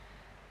mode.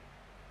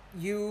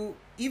 You,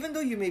 even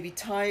though you may be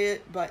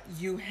tired, but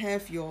you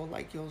have your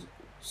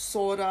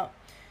sword up,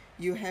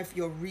 you have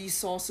your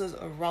resources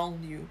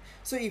around you.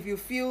 So if you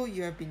feel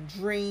you have been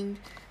drained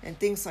and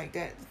things like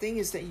that, the thing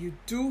is that you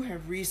do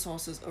have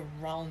resources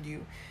around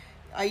you.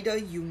 Either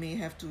you may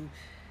have to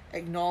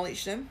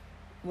acknowledge them,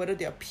 whether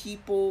they are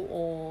people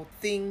or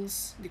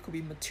things, they could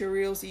be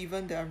materials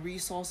even, there are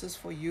resources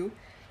for you.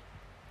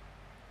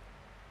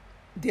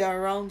 They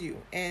are around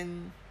you,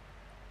 and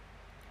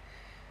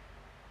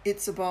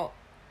it's about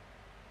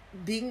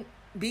being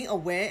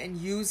aware and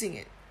using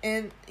it.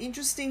 And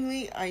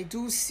interestingly, I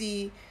do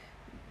see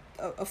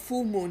a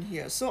full moon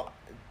here. So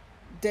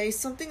there is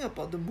something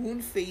about the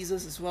moon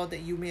phases as well that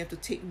you may have to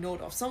take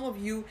note of. Some of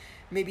you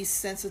may be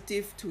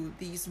sensitive to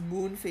these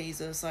moon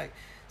phases. Like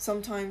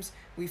sometimes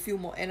we feel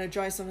more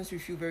energized, sometimes we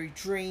feel very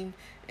drained,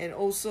 and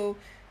also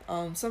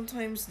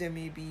sometimes there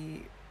may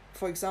be,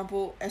 for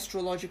example,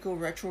 astrological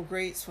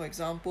retrogrades, for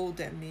example,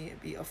 that may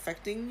be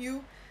affecting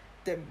you,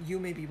 that you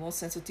may be more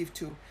sensitive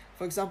to.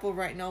 For example,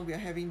 right now we are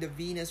having the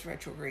Venus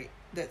retrograde.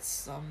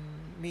 That's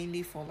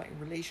mainly for like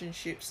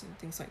relationships and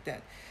things like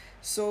that.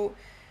 So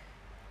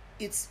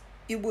it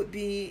would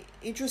be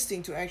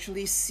interesting to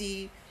actually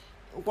see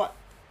what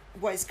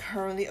what is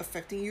currently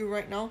affecting you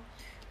right now,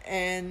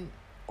 and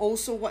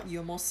also what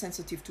you're more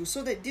sensitive to,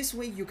 so that this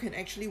way you can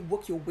actually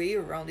work your way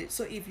around it.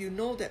 So if you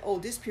know that, oh,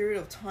 this period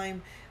of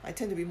time I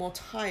tend to be more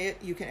tired,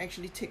 you can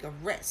actually take a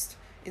rest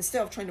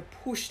instead of trying to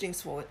push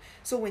things forward.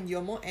 So when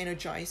you're more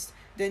energized,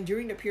 then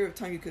during the period of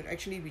time you could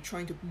actually be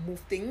trying to move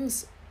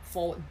things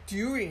forward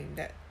during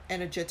that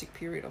energetic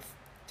period of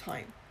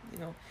time, you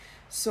know.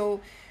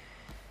 So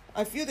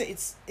I feel that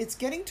it's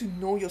getting to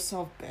know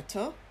yourself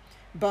better,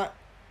 but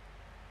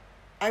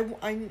I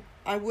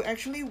would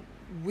actually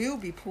will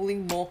be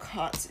pulling more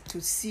cards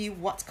to see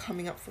what's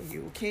coming up for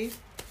you, okay?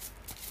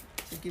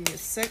 So give me a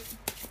sec,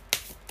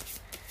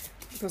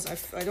 because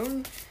I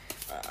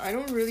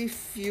don't really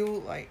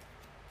feel like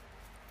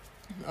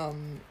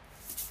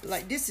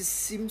this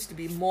seems to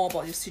be more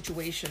about your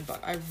situation,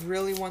 but I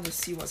really want to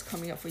see what's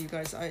coming up for you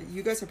guys.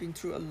 You guys have been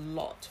through a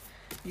lot.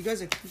 You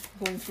guys are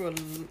going through a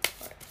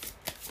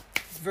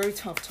very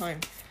tough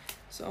time.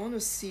 So I want to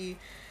see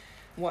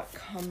what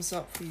comes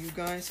up for you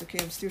guys. Okay,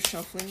 I'm still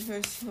shuffling,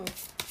 guys. So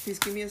please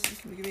give me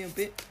a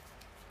bit.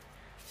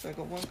 So I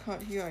got one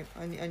card here.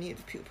 I need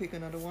to pick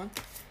another one.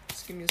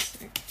 Just give me a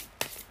sec.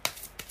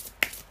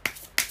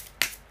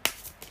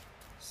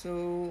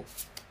 So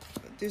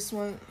this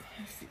one,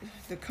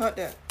 the card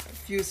that I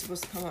feel is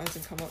supposed to come out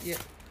hasn't come out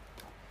yet.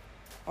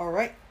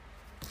 Alright.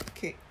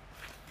 Okay.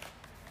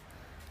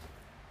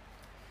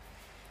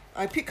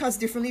 I pick cards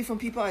differently from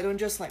people. I don't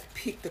just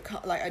pick the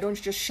card, I don't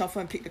just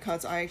shuffle and pick the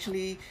cards. I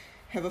actually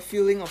have a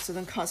feeling of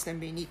certain cards that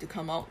may need to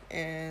come out,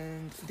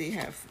 and they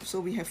have.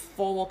 So we have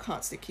 4 more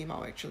cards that came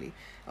out actually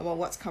about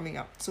what's coming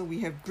up. So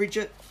we have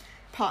Bridget,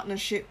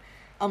 Partnership,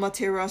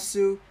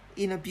 Amaterasu,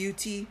 Inner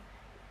Beauty,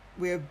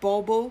 we have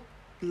Bauble,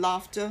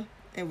 Laughter,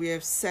 and we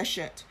have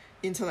Sachet,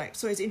 Intellect.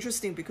 So it's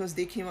interesting because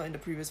they came out in the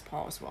previous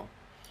pile as well,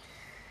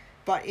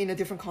 but in a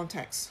different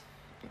context.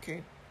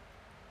 Okay.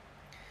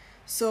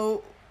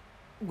 So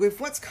with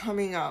what's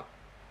coming up,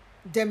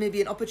 there may be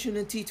an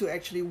opportunity to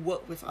actually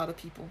work with other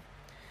people.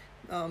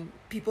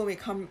 People may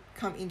come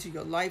into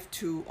your life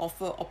to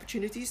offer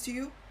opportunities to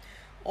you,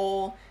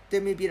 or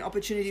there may be an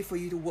opportunity for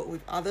you to work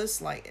with others,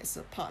 like as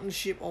a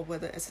partnership or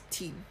whether as a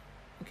team.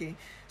 Okay,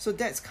 so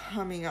that's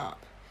coming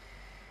up.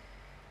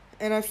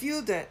 And I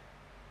feel that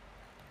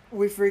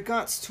with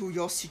regards to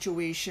your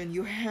situation,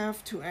 you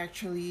have to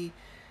actually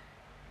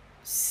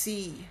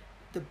see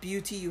the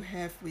beauty you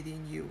have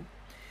within you.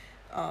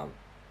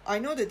 I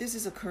know that this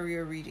is a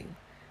career reading,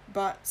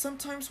 but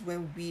sometimes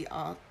when we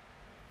are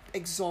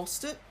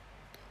exhausted,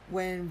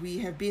 when we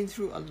have been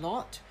through a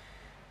lot,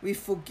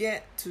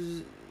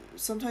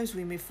 sometimes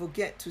we may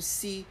forget to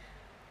see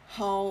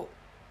how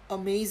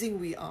amazing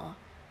we are,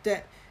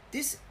 that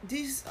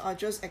these are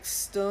just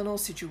external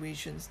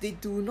situations. They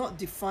do not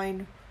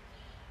define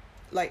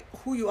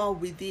who you are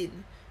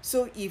within.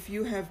 So if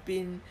you have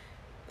been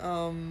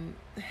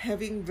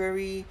having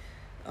very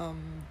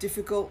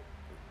difficult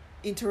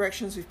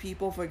interactions with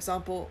people, for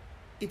example,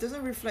 it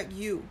doesn't reflect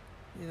you.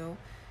 You know,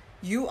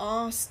 you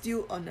are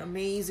still an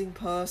amazing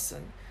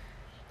person.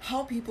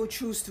 How people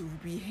choose to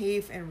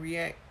behave and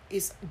react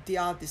is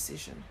their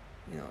decision.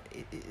 You know,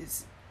 it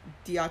is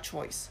their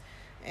choice,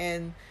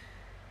 and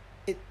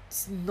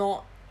it's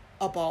not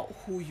about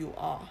who you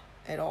are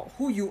at all.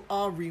 Who you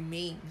are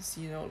remains,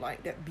 you know,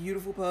 like that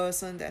beautiful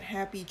person, that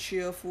happy,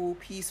 cheerful,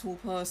 peaceful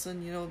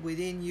person, you know,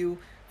 within you,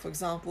 for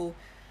example.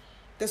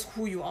 That's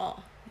who you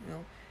are, you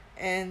know.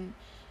 And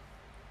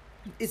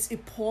it's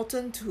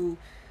important to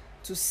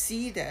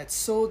see that,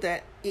 so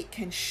that it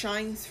can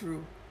shine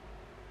through.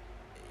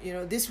 You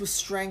know, this will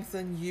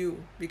strengthen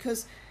you,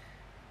 because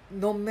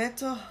no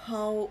matter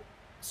how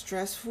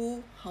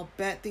stressful, how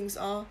bad things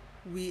are,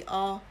 we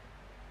are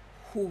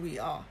who we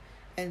are,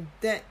 and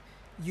that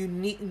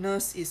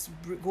uniqueness is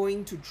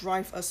going to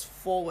drive us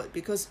forward.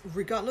 Because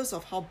regardless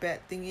of how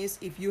bad thing is,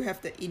 if you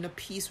have the inner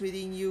peace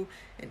within you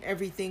and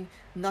everything,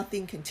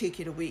 nothing can take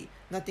it away.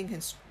 Nothing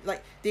can,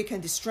 they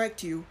can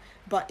distract you,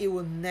 but it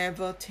will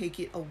never take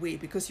it away,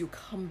 because you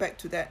come back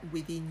to that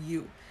within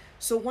you.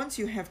 So once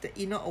you have the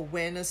inner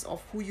awareness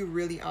of who you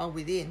really are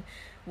within,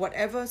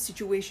 whatever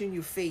situation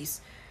you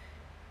face,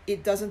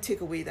 it doesn't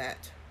take away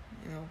that,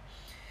 you know.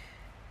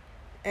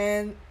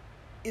 And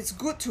it's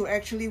good to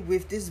actually,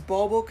 with this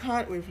Bauble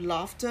card, with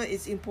Laughter,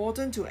 it's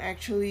important to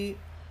actually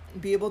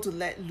be able to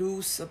let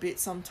loose a bit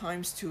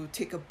sometimes, to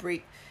take a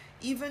break.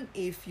 Even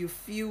if you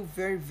feel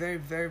very, very,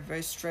 very,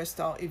 very stressed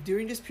out, if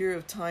during this period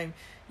of time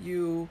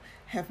you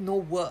have no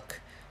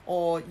work,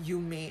 or you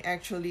may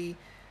actually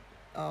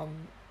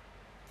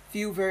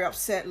feel very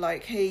upset,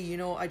 like, hey, you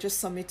know, I just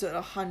submitted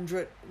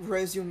 100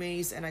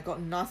 resumes and I got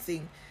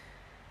nothing.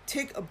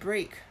 Take a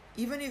break,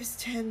 even if it's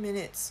 10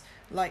 minutes,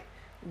 like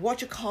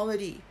watch a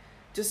comedy,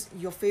 just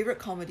your favorite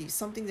comedy,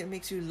 something that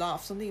makes you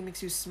laugh, something that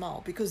makes you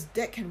smile, because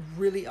that can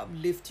really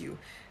uplift you.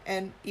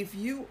 And if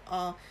you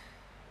are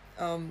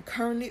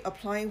currently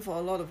applying for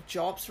a lot of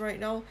jobs right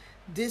now,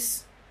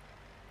 this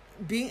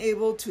being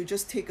able to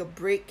just take a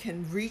break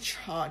can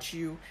recharge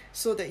you,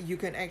 so that you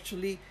can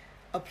actually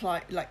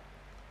apply,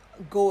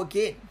 go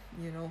again,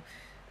 you know.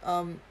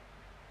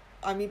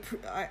 I mean,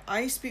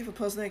 I speak for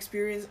personal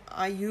experience.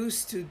 I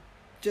used to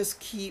just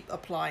keep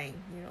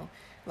applying,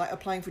 like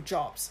applying for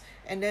jobs.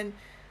 And then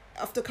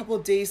after a couple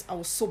of days, I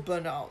was so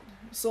burnt out.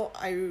 So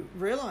I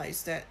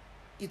realized that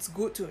it's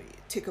good to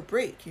take a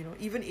break,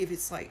 even if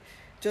it's like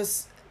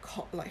just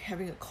like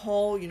having a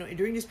call,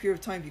 during this period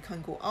of time, if you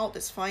can't go out,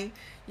 that's fine.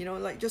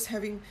 Like just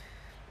having,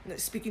 like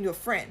speaking to a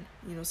friend,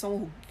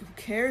 someone who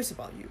cares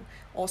about you,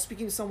 or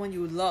speaking to someone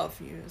you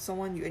love,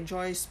 someone you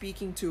enjoy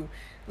speaking to,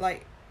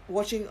 like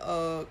watching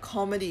a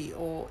comedy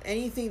or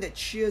anything that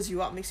cheers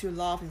you up, makes you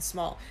laugh and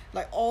smile.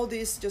 Like all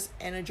this just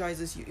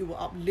energizes you. It will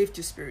uplift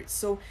your spirits.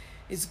 So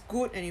it's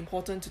good and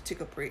important to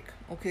take a break,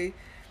 okay?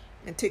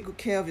 And take good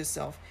care of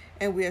yourself.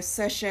 And we have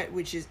Seshet,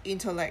 which is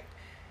intellect.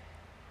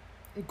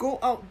 Go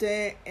out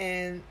there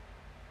and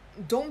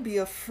don't be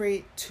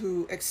afraid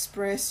to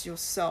express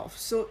yourself.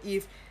 So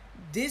if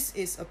this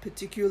is a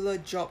particular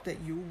job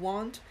that you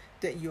want,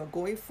 that you are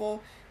going for,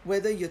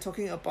 whether you're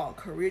talking about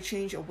career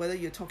change or whether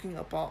you're talking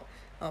about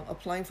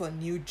applying for a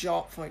new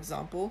job, for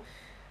example,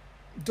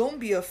 don't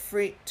be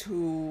afraid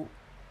to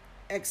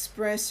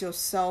express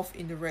yourself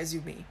in the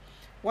resume.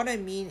 What I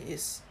mean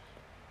is,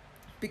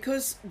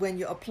 because when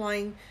you're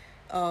applying,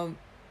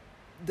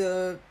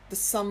 the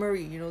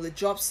summary, the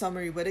job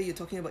summary, whether you're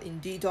talking about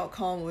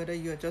Indeed.com, whether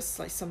you're just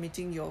like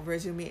submitting your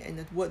resume in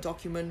a Word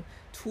document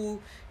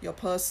to your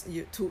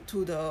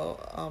to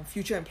the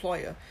future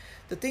employer,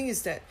 the thing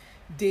is that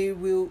they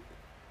will,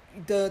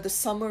 the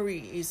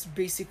summary is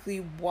basically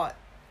what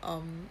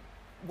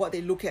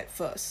they look at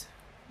first.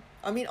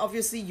 I mean,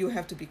 obviously you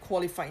have to be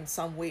qualified in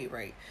some way,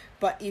 right?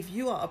 But if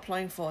you are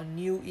applying for a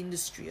new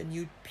industry, a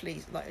new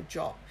place, like a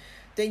job,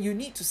 then you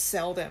need to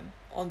sell them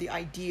on the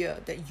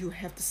idea that you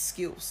have the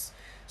skills.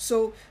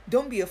 So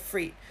don't be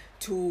afraid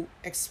to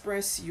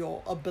express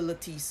your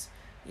abilities.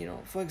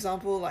 For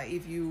example, like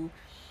if you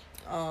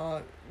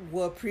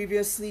were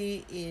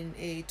previously in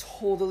a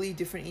totally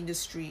different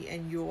industry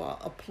and you are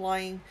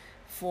applying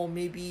for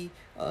maybe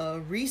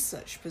a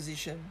research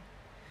position,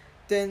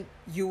 then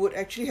you would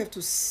actually have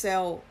to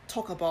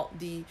talk about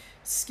the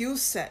skill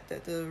set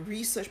that the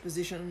research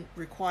position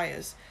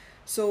requires.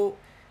 So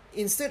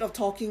instead of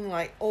talking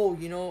like,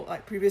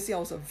 like previously I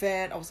was a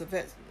vet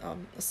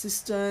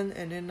assistant,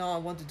 and then now I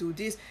want to do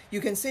this,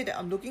 you can say that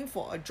I'm looking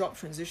for a job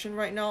transition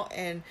right now,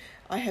 and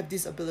I have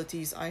these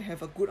abilities. I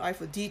have a good eye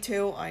for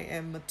detail. I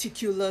am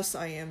meticulous.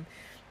 I am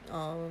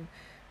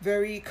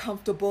very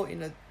comfortable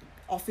in an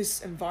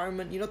office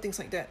environment, things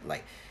like that.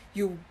 Like,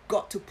 you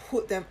got to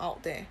put them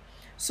out there.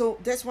 So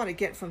that's what I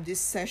get from this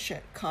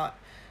Seshet card,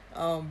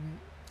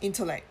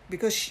 intellect,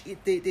 because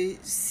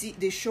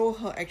they show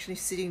her actually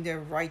sitting there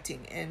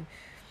writing, and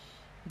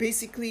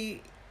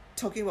basically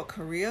talking about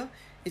career.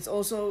 It's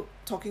also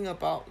talking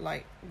about,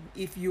 like,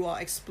 if you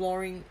are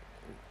exploring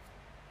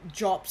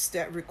jobs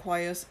that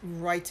requires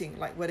writing,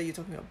 like whether you're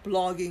talking about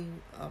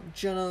blogging,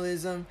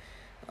 journalism,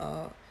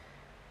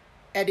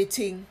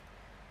 editing,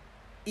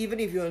 even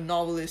if you're a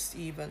novelist,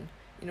 even,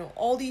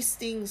 all these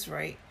things,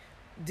 right?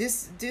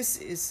 This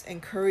is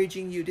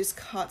encouraging you. This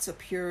card's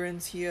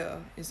appearance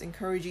here is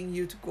encouraging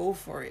you to go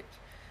for it.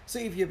 So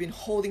if you've been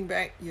holding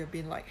back, you've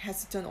been like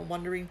hesitant or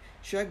wondering,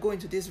 should I go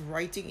into this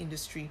writing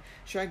industry?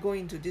 Should I go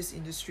into this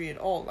industry at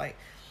all? Like,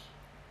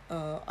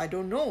 I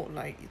don't know.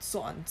 Like, it's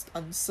so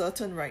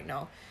uncertain right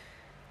now.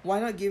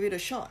 Why not give it a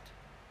shot?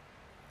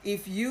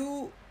 If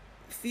you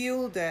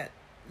feel that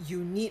you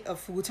need a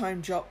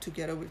full-time job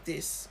together with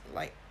this,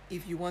 like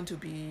if you want to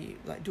be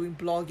like doing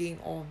blogging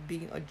or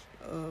being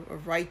a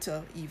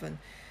writer even,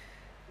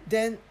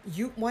 then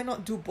why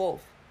not do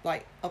both?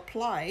 Like,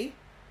 apply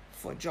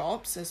for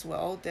jobs as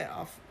well that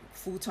are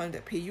full-time,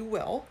 that pay you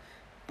well,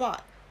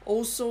 but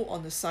also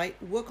on the side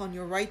work on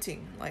your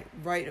writing. Like,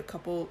 write a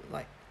couple,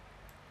 like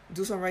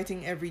do some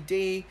writing every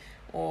day,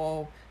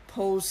 or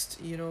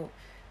post,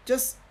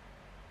 just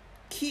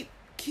keep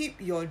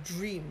your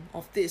dream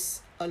of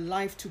this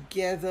alive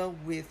together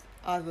with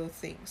other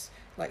things.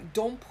 Like,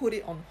 don't put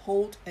it on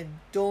hold, and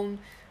don't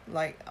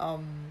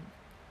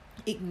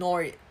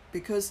ignore it,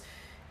 because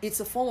it's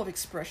a form of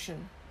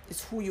expression.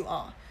 It's who you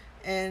are,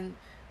 and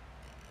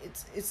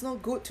it's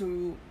not good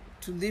to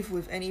live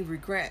with any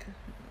regret,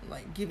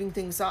 like giving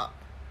things up.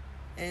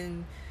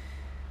 And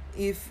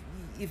if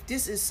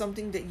this is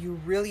something that you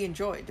really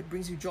enjoy, that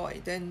brings you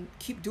joy, then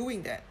keep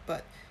doing that.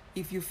 But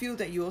if you feel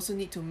that you also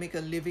need to make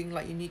a living,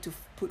 like you need to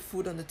put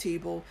food on the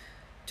table,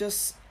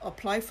 just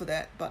apply for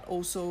that, but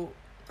also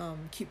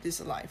keep this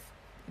alive.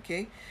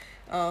 Okay,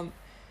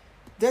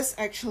 that's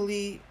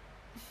actually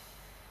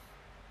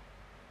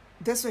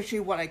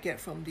what I get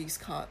from these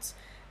cards,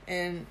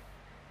 and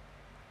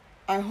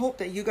I hope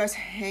that you guys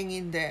hang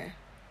in there.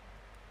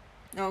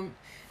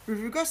 With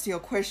regards to your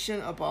question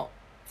about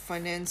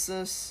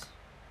finances,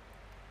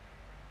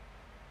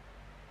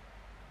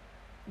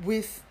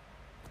 with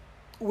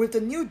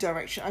the new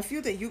direction, I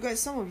feel that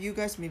some of you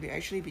guys maybe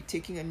actually be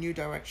taking a new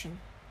direction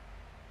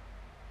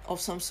of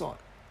some sort,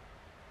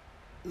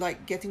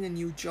 like getting a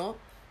new job.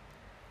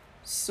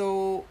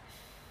 So,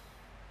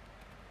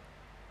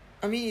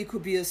 I mean, it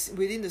could be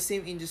within the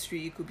same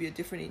industry, it could be a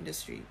different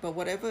industry, but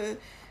whatever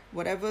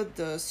whatever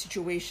the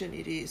situation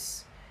it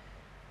is,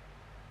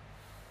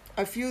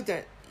 I feel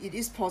that it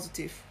is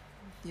positive,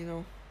 you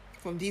know,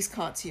 from these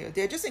cards here.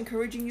 They're just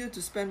encouraging you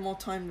to spend more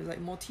time, like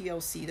more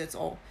TLC, that's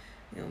all.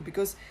 You know,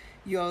 because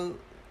you're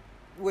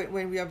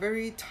when we are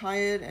very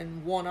tired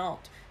and worn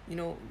out, you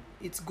know,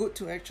 it's good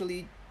to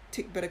actually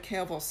take better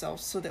care of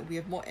ourselves so that we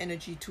have more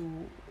energy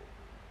to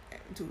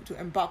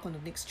embark on the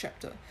next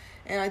chapter.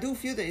 And I do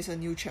feel that it's a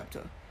new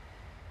chapter.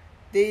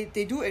 They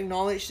do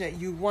acknowledge that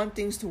you want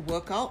things to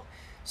work out,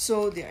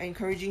 so they're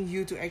encouraging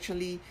you to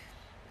actually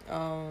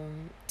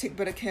take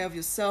better care of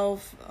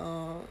yourself.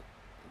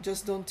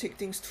 Just don't take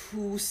things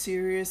too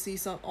seriously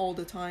all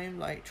the time.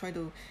 Like, try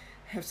to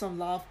have some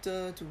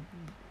laughter to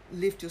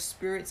lift your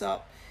spirits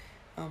up.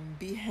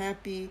 Be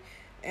happy,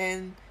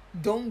 and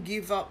don't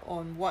give up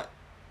on what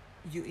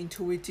you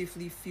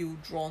intuitively feel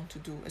drawn to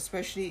do,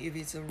 especially if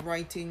it's a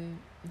writing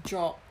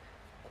job,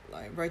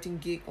 like writing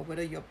gig, or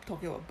whether you're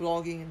talking about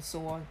blogging and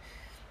so on.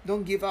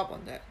 Don't give up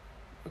on that,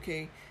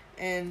 okay?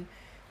 And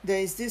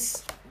there's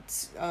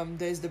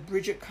the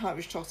Bridget card,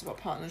 which talks about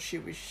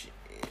partnership, which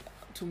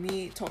to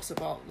me talks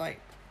about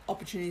like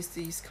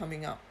opportunities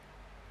coming up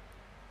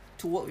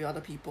to work with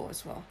other people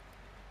as well.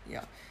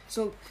 Yeah,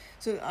 so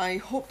I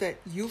hope that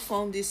you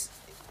found this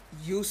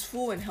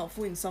useful and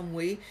helpful in some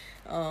way,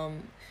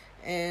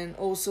 and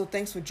also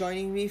thanks for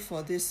joining me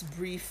for this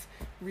brief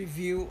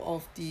review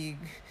of the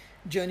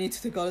Journey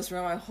to the Goddess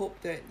Realm. I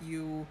hope that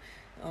you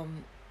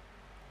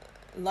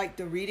liked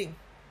the reading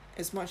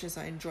as much as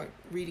I enjoyed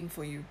reading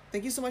for you.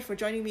 Thank you so much for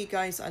joining me,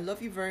 guys. I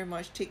love you very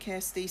much. Take care,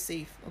 stay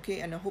safe,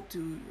 okay? And I hope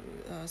to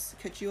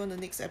catch you on the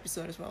next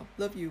episode as well.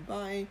 Love you.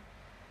 Bye.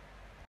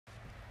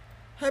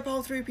 Hi,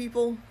 Power 3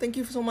 people. Thank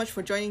you so much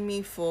for joining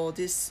me for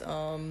this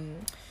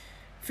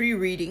free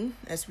reading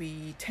as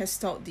we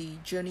test out the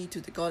Journey to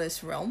the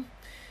Goddess Realm.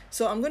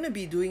 So I'm going to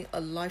be doing a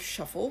live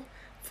shuffle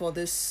for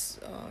this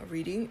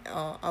reading.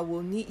 I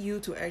will need you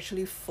to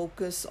actually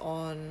focus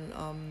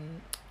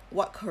on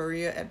what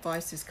career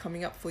advice is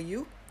coming up for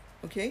you,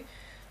 okay?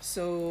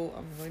 So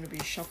I'm going to be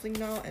shuffling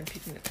now and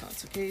picking the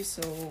cards, okay?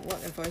 So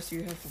what advice do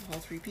you have for Power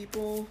 3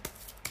 people?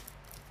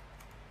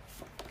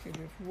 Okay,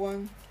 we have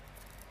 1.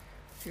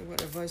 Okay,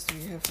 what advice do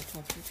we have for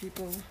Power 3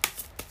 people?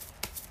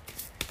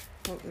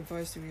 What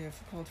advice do we have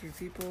for Power 3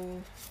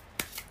 people?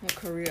 What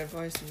career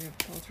advice do we have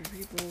for Power 3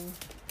 people?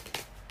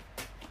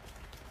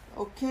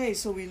 Okay,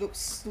 so we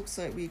looks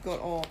like we got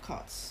all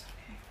cards.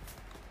 Okay.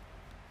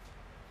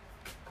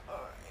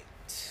 Alright.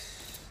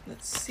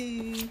 Let's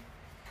see.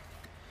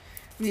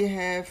 We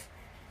have,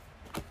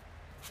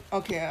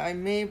 okay, I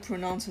may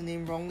pronounce her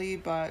name wrongly,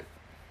 but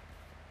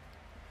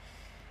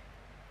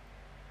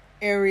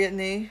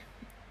Ariadne,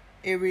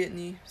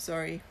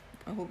 sorry.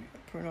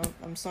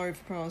 I'm sorry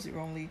if I pronounced it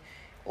wrongly.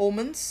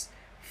 Omens,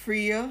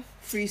 Freya,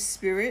 Free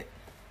Spirit,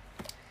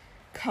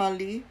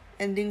 Kali,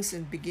 Endings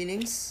and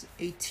Beginnings,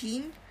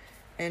 18,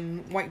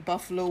 and White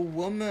Buffalo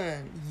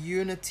Woman,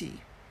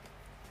 Unity.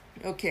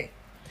 Okay,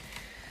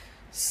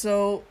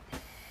 so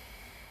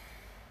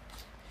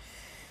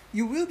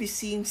you will be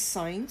seeing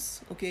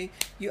signs, okay?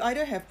 You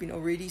either have been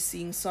already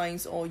seeing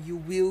signs, or you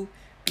will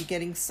be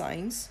getting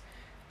signs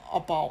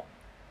about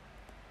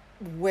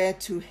where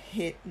to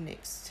head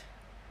next,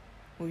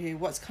 okay?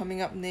 What's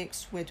coming up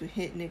next, where to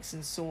head next,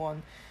 and so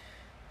on.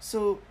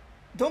 So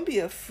don't be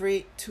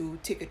afraid to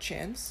take a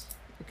chance,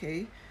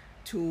 okay?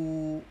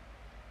 To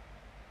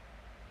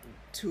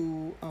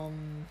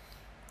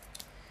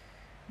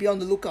be on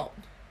the lookout,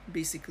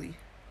 basically,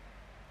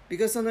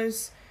 because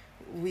sometimes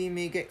we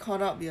may get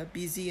caught up, we are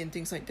busy and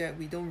things like that,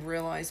 we don't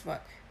realize,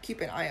 but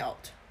keep an eye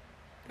out,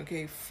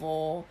 okay,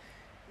 for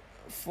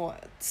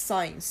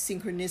signs,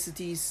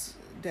 synchronicities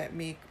that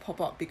may pop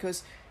up,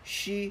 because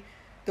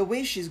the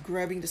way she's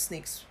grabbing the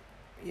snakes,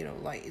 you know,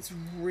 like, it's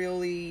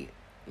really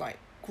like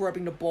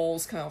grabbing the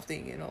balls kind of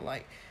thing, you know,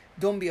 like,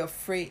 don't be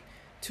afraid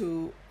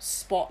to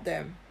spot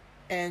them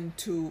and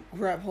to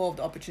grab hold of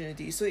the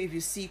opportunity. So if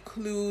you see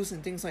clues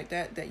and things like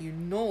that you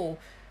know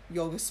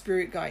your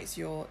spirit guides,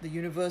 the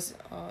universe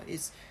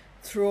is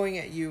throwing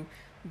at you,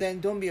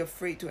 then don't be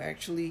afraid to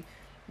actually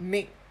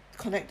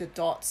connect the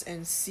dots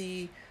and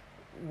see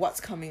what's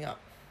coming up,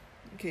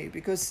 okay?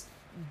 Because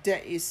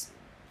that is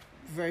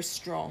very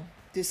strong.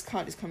 This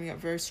card is coming up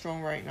very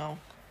strong right now.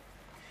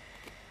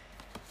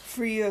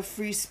 Free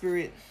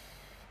Spirit.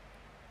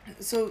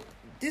 So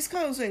this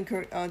card also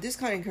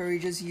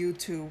encourages you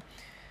to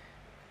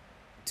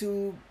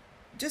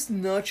just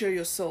nurture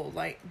your soul,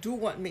 like do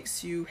what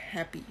makes you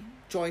happy,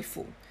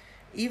 joyful,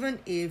 even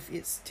if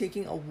it's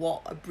taking a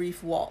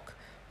brief walk,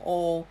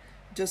 or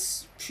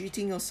just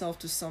treating yourself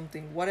to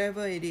something,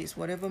 whatever it is,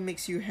 whatever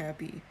makes you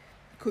happy.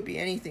 It could be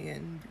anything,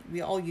 and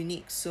we're all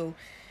unique. So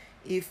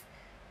if,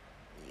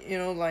 you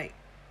know, like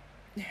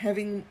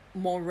having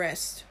more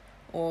rest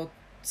or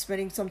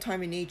spending some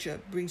time in nature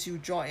brings you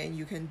joy and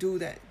you can do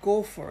that,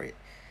 go for it.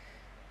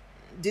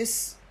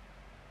 This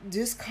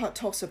card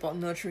talks about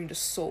nurturing the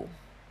soul,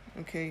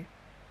 okay?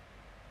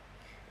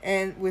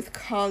 And with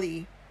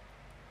Kali,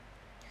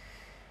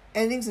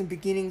 endings and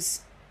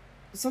beginnings,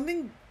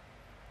 something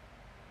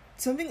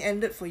something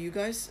ended for you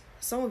guys.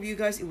 Some of you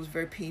guys, it was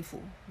very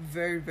painful,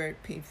 very, very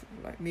painful.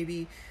 Like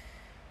maybe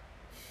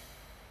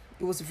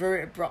it was a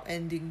very abrupt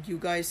ending.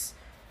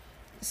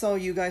 Some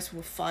of you guys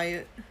were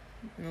fired,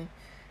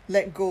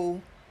 let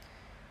go,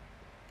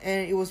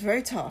 and it was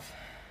very tough.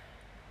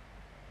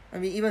 I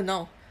mean, even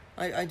now,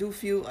 I do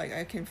feel like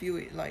I can feel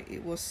it. Like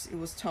it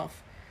was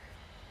tough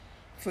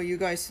for you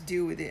guys to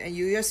deal with it, and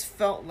you just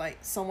felt like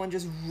someone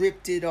just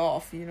ripped it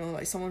off.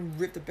 Like someone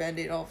ripped the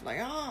band-aid off. Like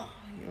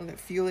that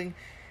feeling,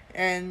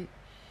 and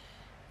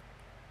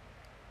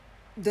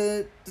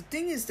the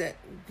thing is that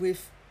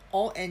with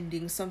all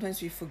endings,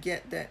 sometimes we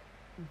forget that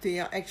they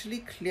are actually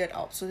cleared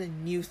out so that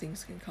new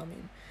things can come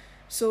in.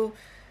 So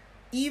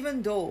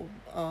even though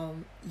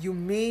you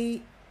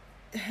may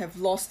have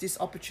lost this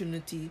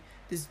opportunity,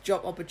 this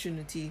job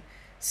opportunity,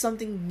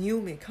 something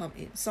new may come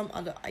in, some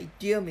other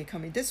idea may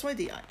come in. That's why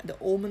the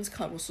omens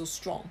card was so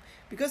strong,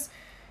 because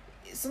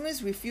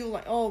sometimes we feel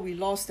like, oh, we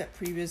lost that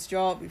previous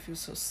job, we feel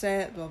so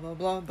sad, blah blah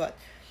blah, but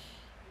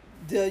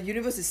the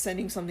universe is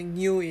sending something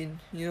new in,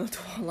 to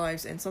our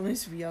lives, and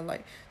sometimes we are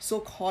like so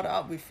caught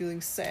up with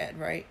feeling sad,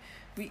 right?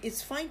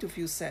 It's fine to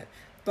feel sad,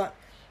 but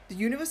the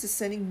universe is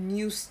sending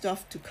new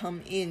stuff to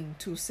come in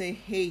to say,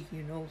 hey,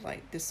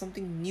 like there's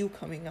something new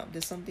coming up,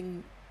 there's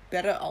something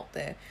better out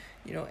there,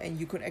 and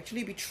you could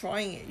actually be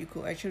trying it, you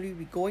could actually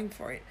be going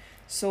for it.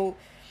 So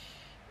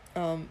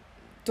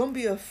don't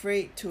be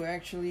afraid to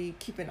actually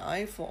keep an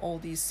eye for all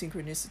these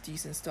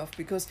synchronicities and stuff,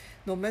 because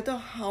no matter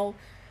how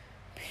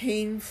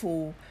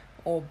painful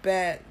or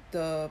bad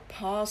the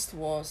past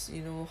was,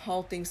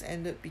 how things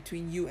ended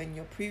between you and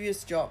your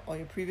previous job or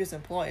your previous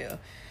employer,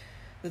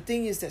 the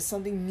thing is that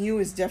something new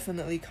is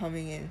definitely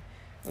coming in.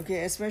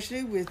 Okay,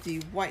 especially with the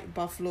white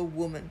buffalo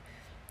woman,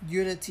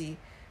 unity,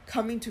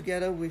 coming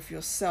together with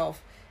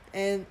yourself,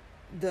 and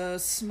the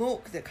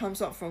smoke that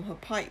comes out from her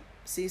pipe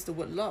says the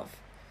word love.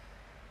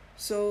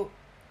 So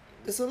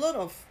there's a lot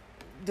of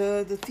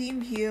the theme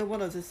here.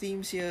 One of the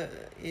themes here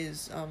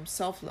is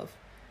self-love,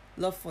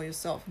 love for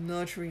yourself,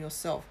 nurturing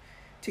yourself,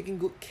 taking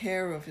good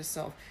care of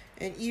yourself.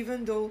 And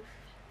even though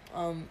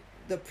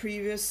the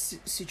previous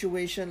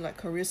situation, like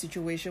career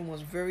situation,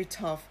 was very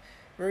tough,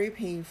 very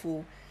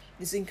painful,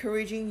 it's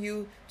encouraging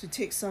you to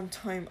take some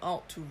time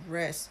out to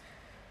rest,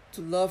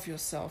 to love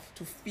yourself,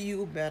 to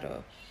feel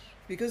better.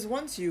 Because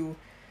once you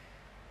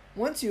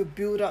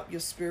build up your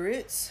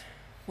spirits,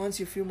 once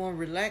you feel more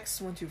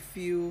relaxed, once you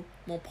feel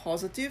more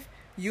positive,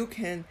 you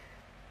can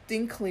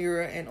think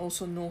clearer and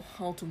also know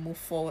how to move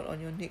forward on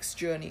your next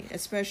journey.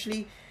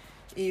 Especially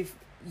if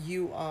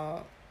you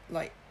are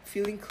like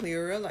feeling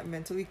clearer, like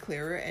mentally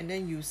clearer, and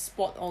then you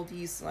spot all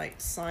these like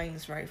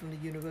signs, right, from the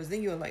universe,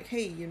 then you're like,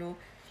 hey,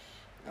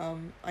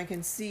 I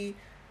can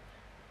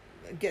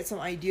get some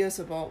ideas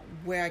about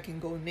where I can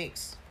go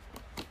next.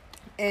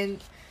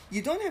 And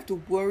you don't have to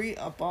worry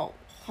about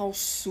how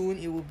soon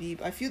it will be.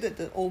 I feel that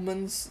the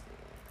omens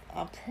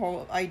are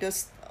either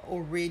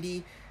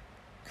already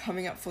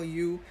coming up for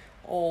you,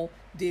 or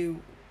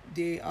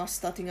they are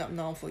starting up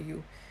now for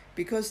you.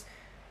 Because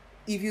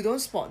if you don't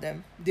spot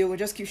them, they will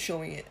just keep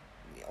showing it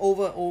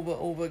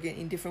over again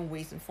in different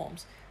ways and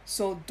forms.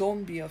 So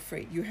don't be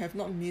afraid. You have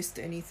not missed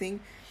anything.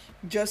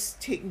 Just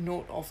take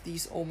note of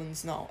these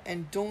omens now,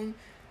 and don't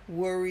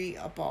worry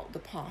about the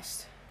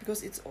past,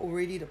 because it's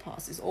already the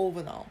past. It's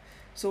over now.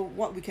 So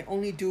what we can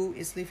only do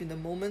is live in the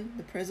moment,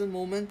 the present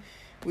moment,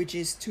 which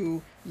is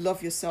to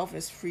love yourself,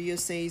 as Freya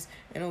says,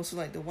 and also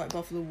like the white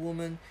buffalo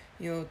woman,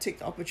 take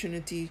the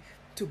opportunity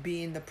to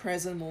be in the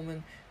present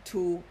moment,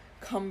 to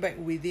come back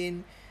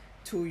within,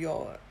 to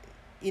your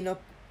inner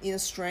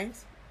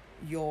strength,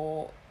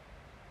 your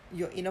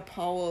inner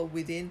power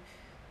within,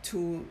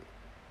 to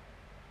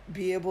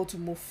be able to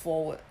move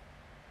forward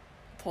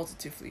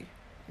positively.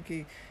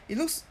 Okay, it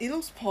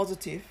looks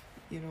positive.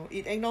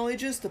 It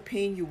acknowledges the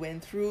pain you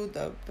went through,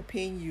 the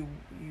pain you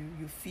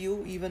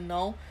feel even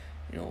now,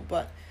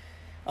 but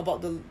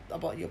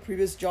about your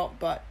previous job,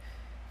 but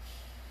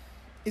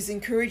it's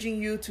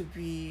encouraging you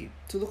to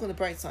look on the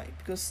bright side,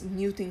 because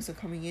new things are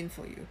coming in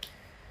for you.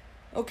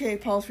 Okay,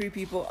 Pile 3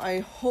 people, I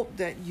hope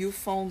that you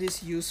found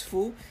this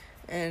useful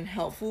and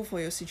helpful for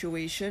your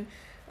situation.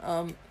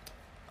 I'm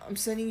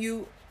sending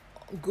you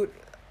good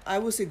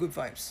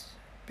vibes,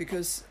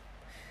 because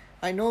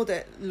I know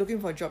that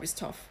looking for a job is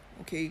tough,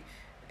 okay?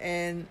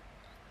 And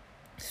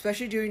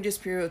especially during this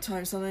period of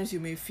time, sometimes you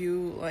may feel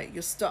like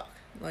you're stuck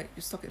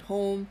at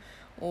home,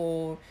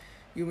 or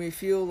you may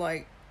feel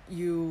like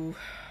you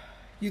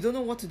don't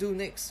know what to do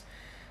next.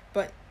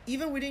 But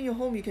even within your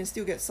home, you can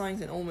still get signs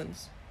and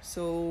omens.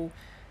 So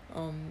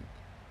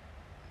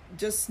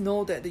just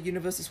know that the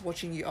universe is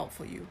watching you out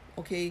for you,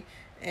 okay?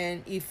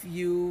 And if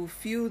you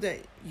feel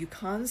that you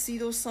can't see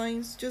those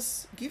signs,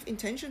 just give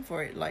intention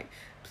for it. Like,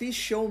 please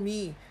show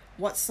me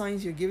what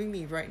signs you're giving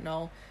me right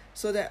now,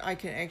 so that I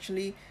can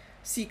actually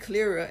see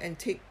clearer and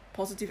take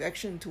positive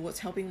action towards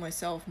helping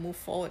myself move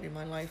forward in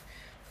my life.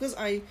 Because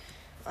I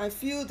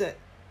feel that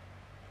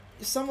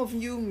some of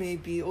you may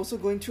be also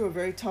going through a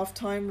very tough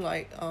time,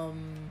 like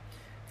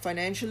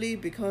financially,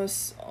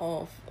 because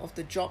of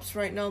the jobs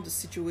right now, the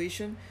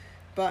situation.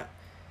 But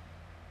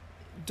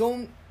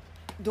don't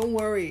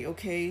worry,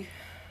 okay?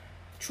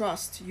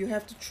 Trust. You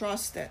have to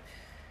trust that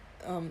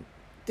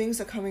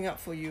things are coming up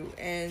for you,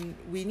 and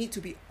we need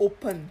to be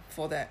open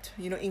for that.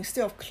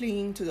 Instead of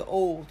clinging to the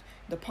old,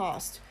 the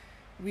past,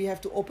 we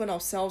have to open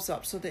ourselves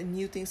up so that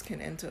new things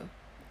can enter.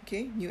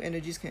 Okay, new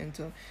energies can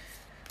enter.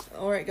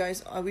 All right,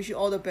 guys, I wish you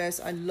all the best.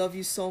 I love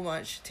you so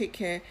much. Take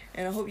care,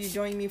 and I hope you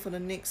join me for the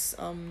next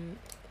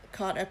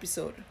card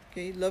episode.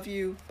 Okay, love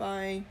you.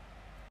 Bye.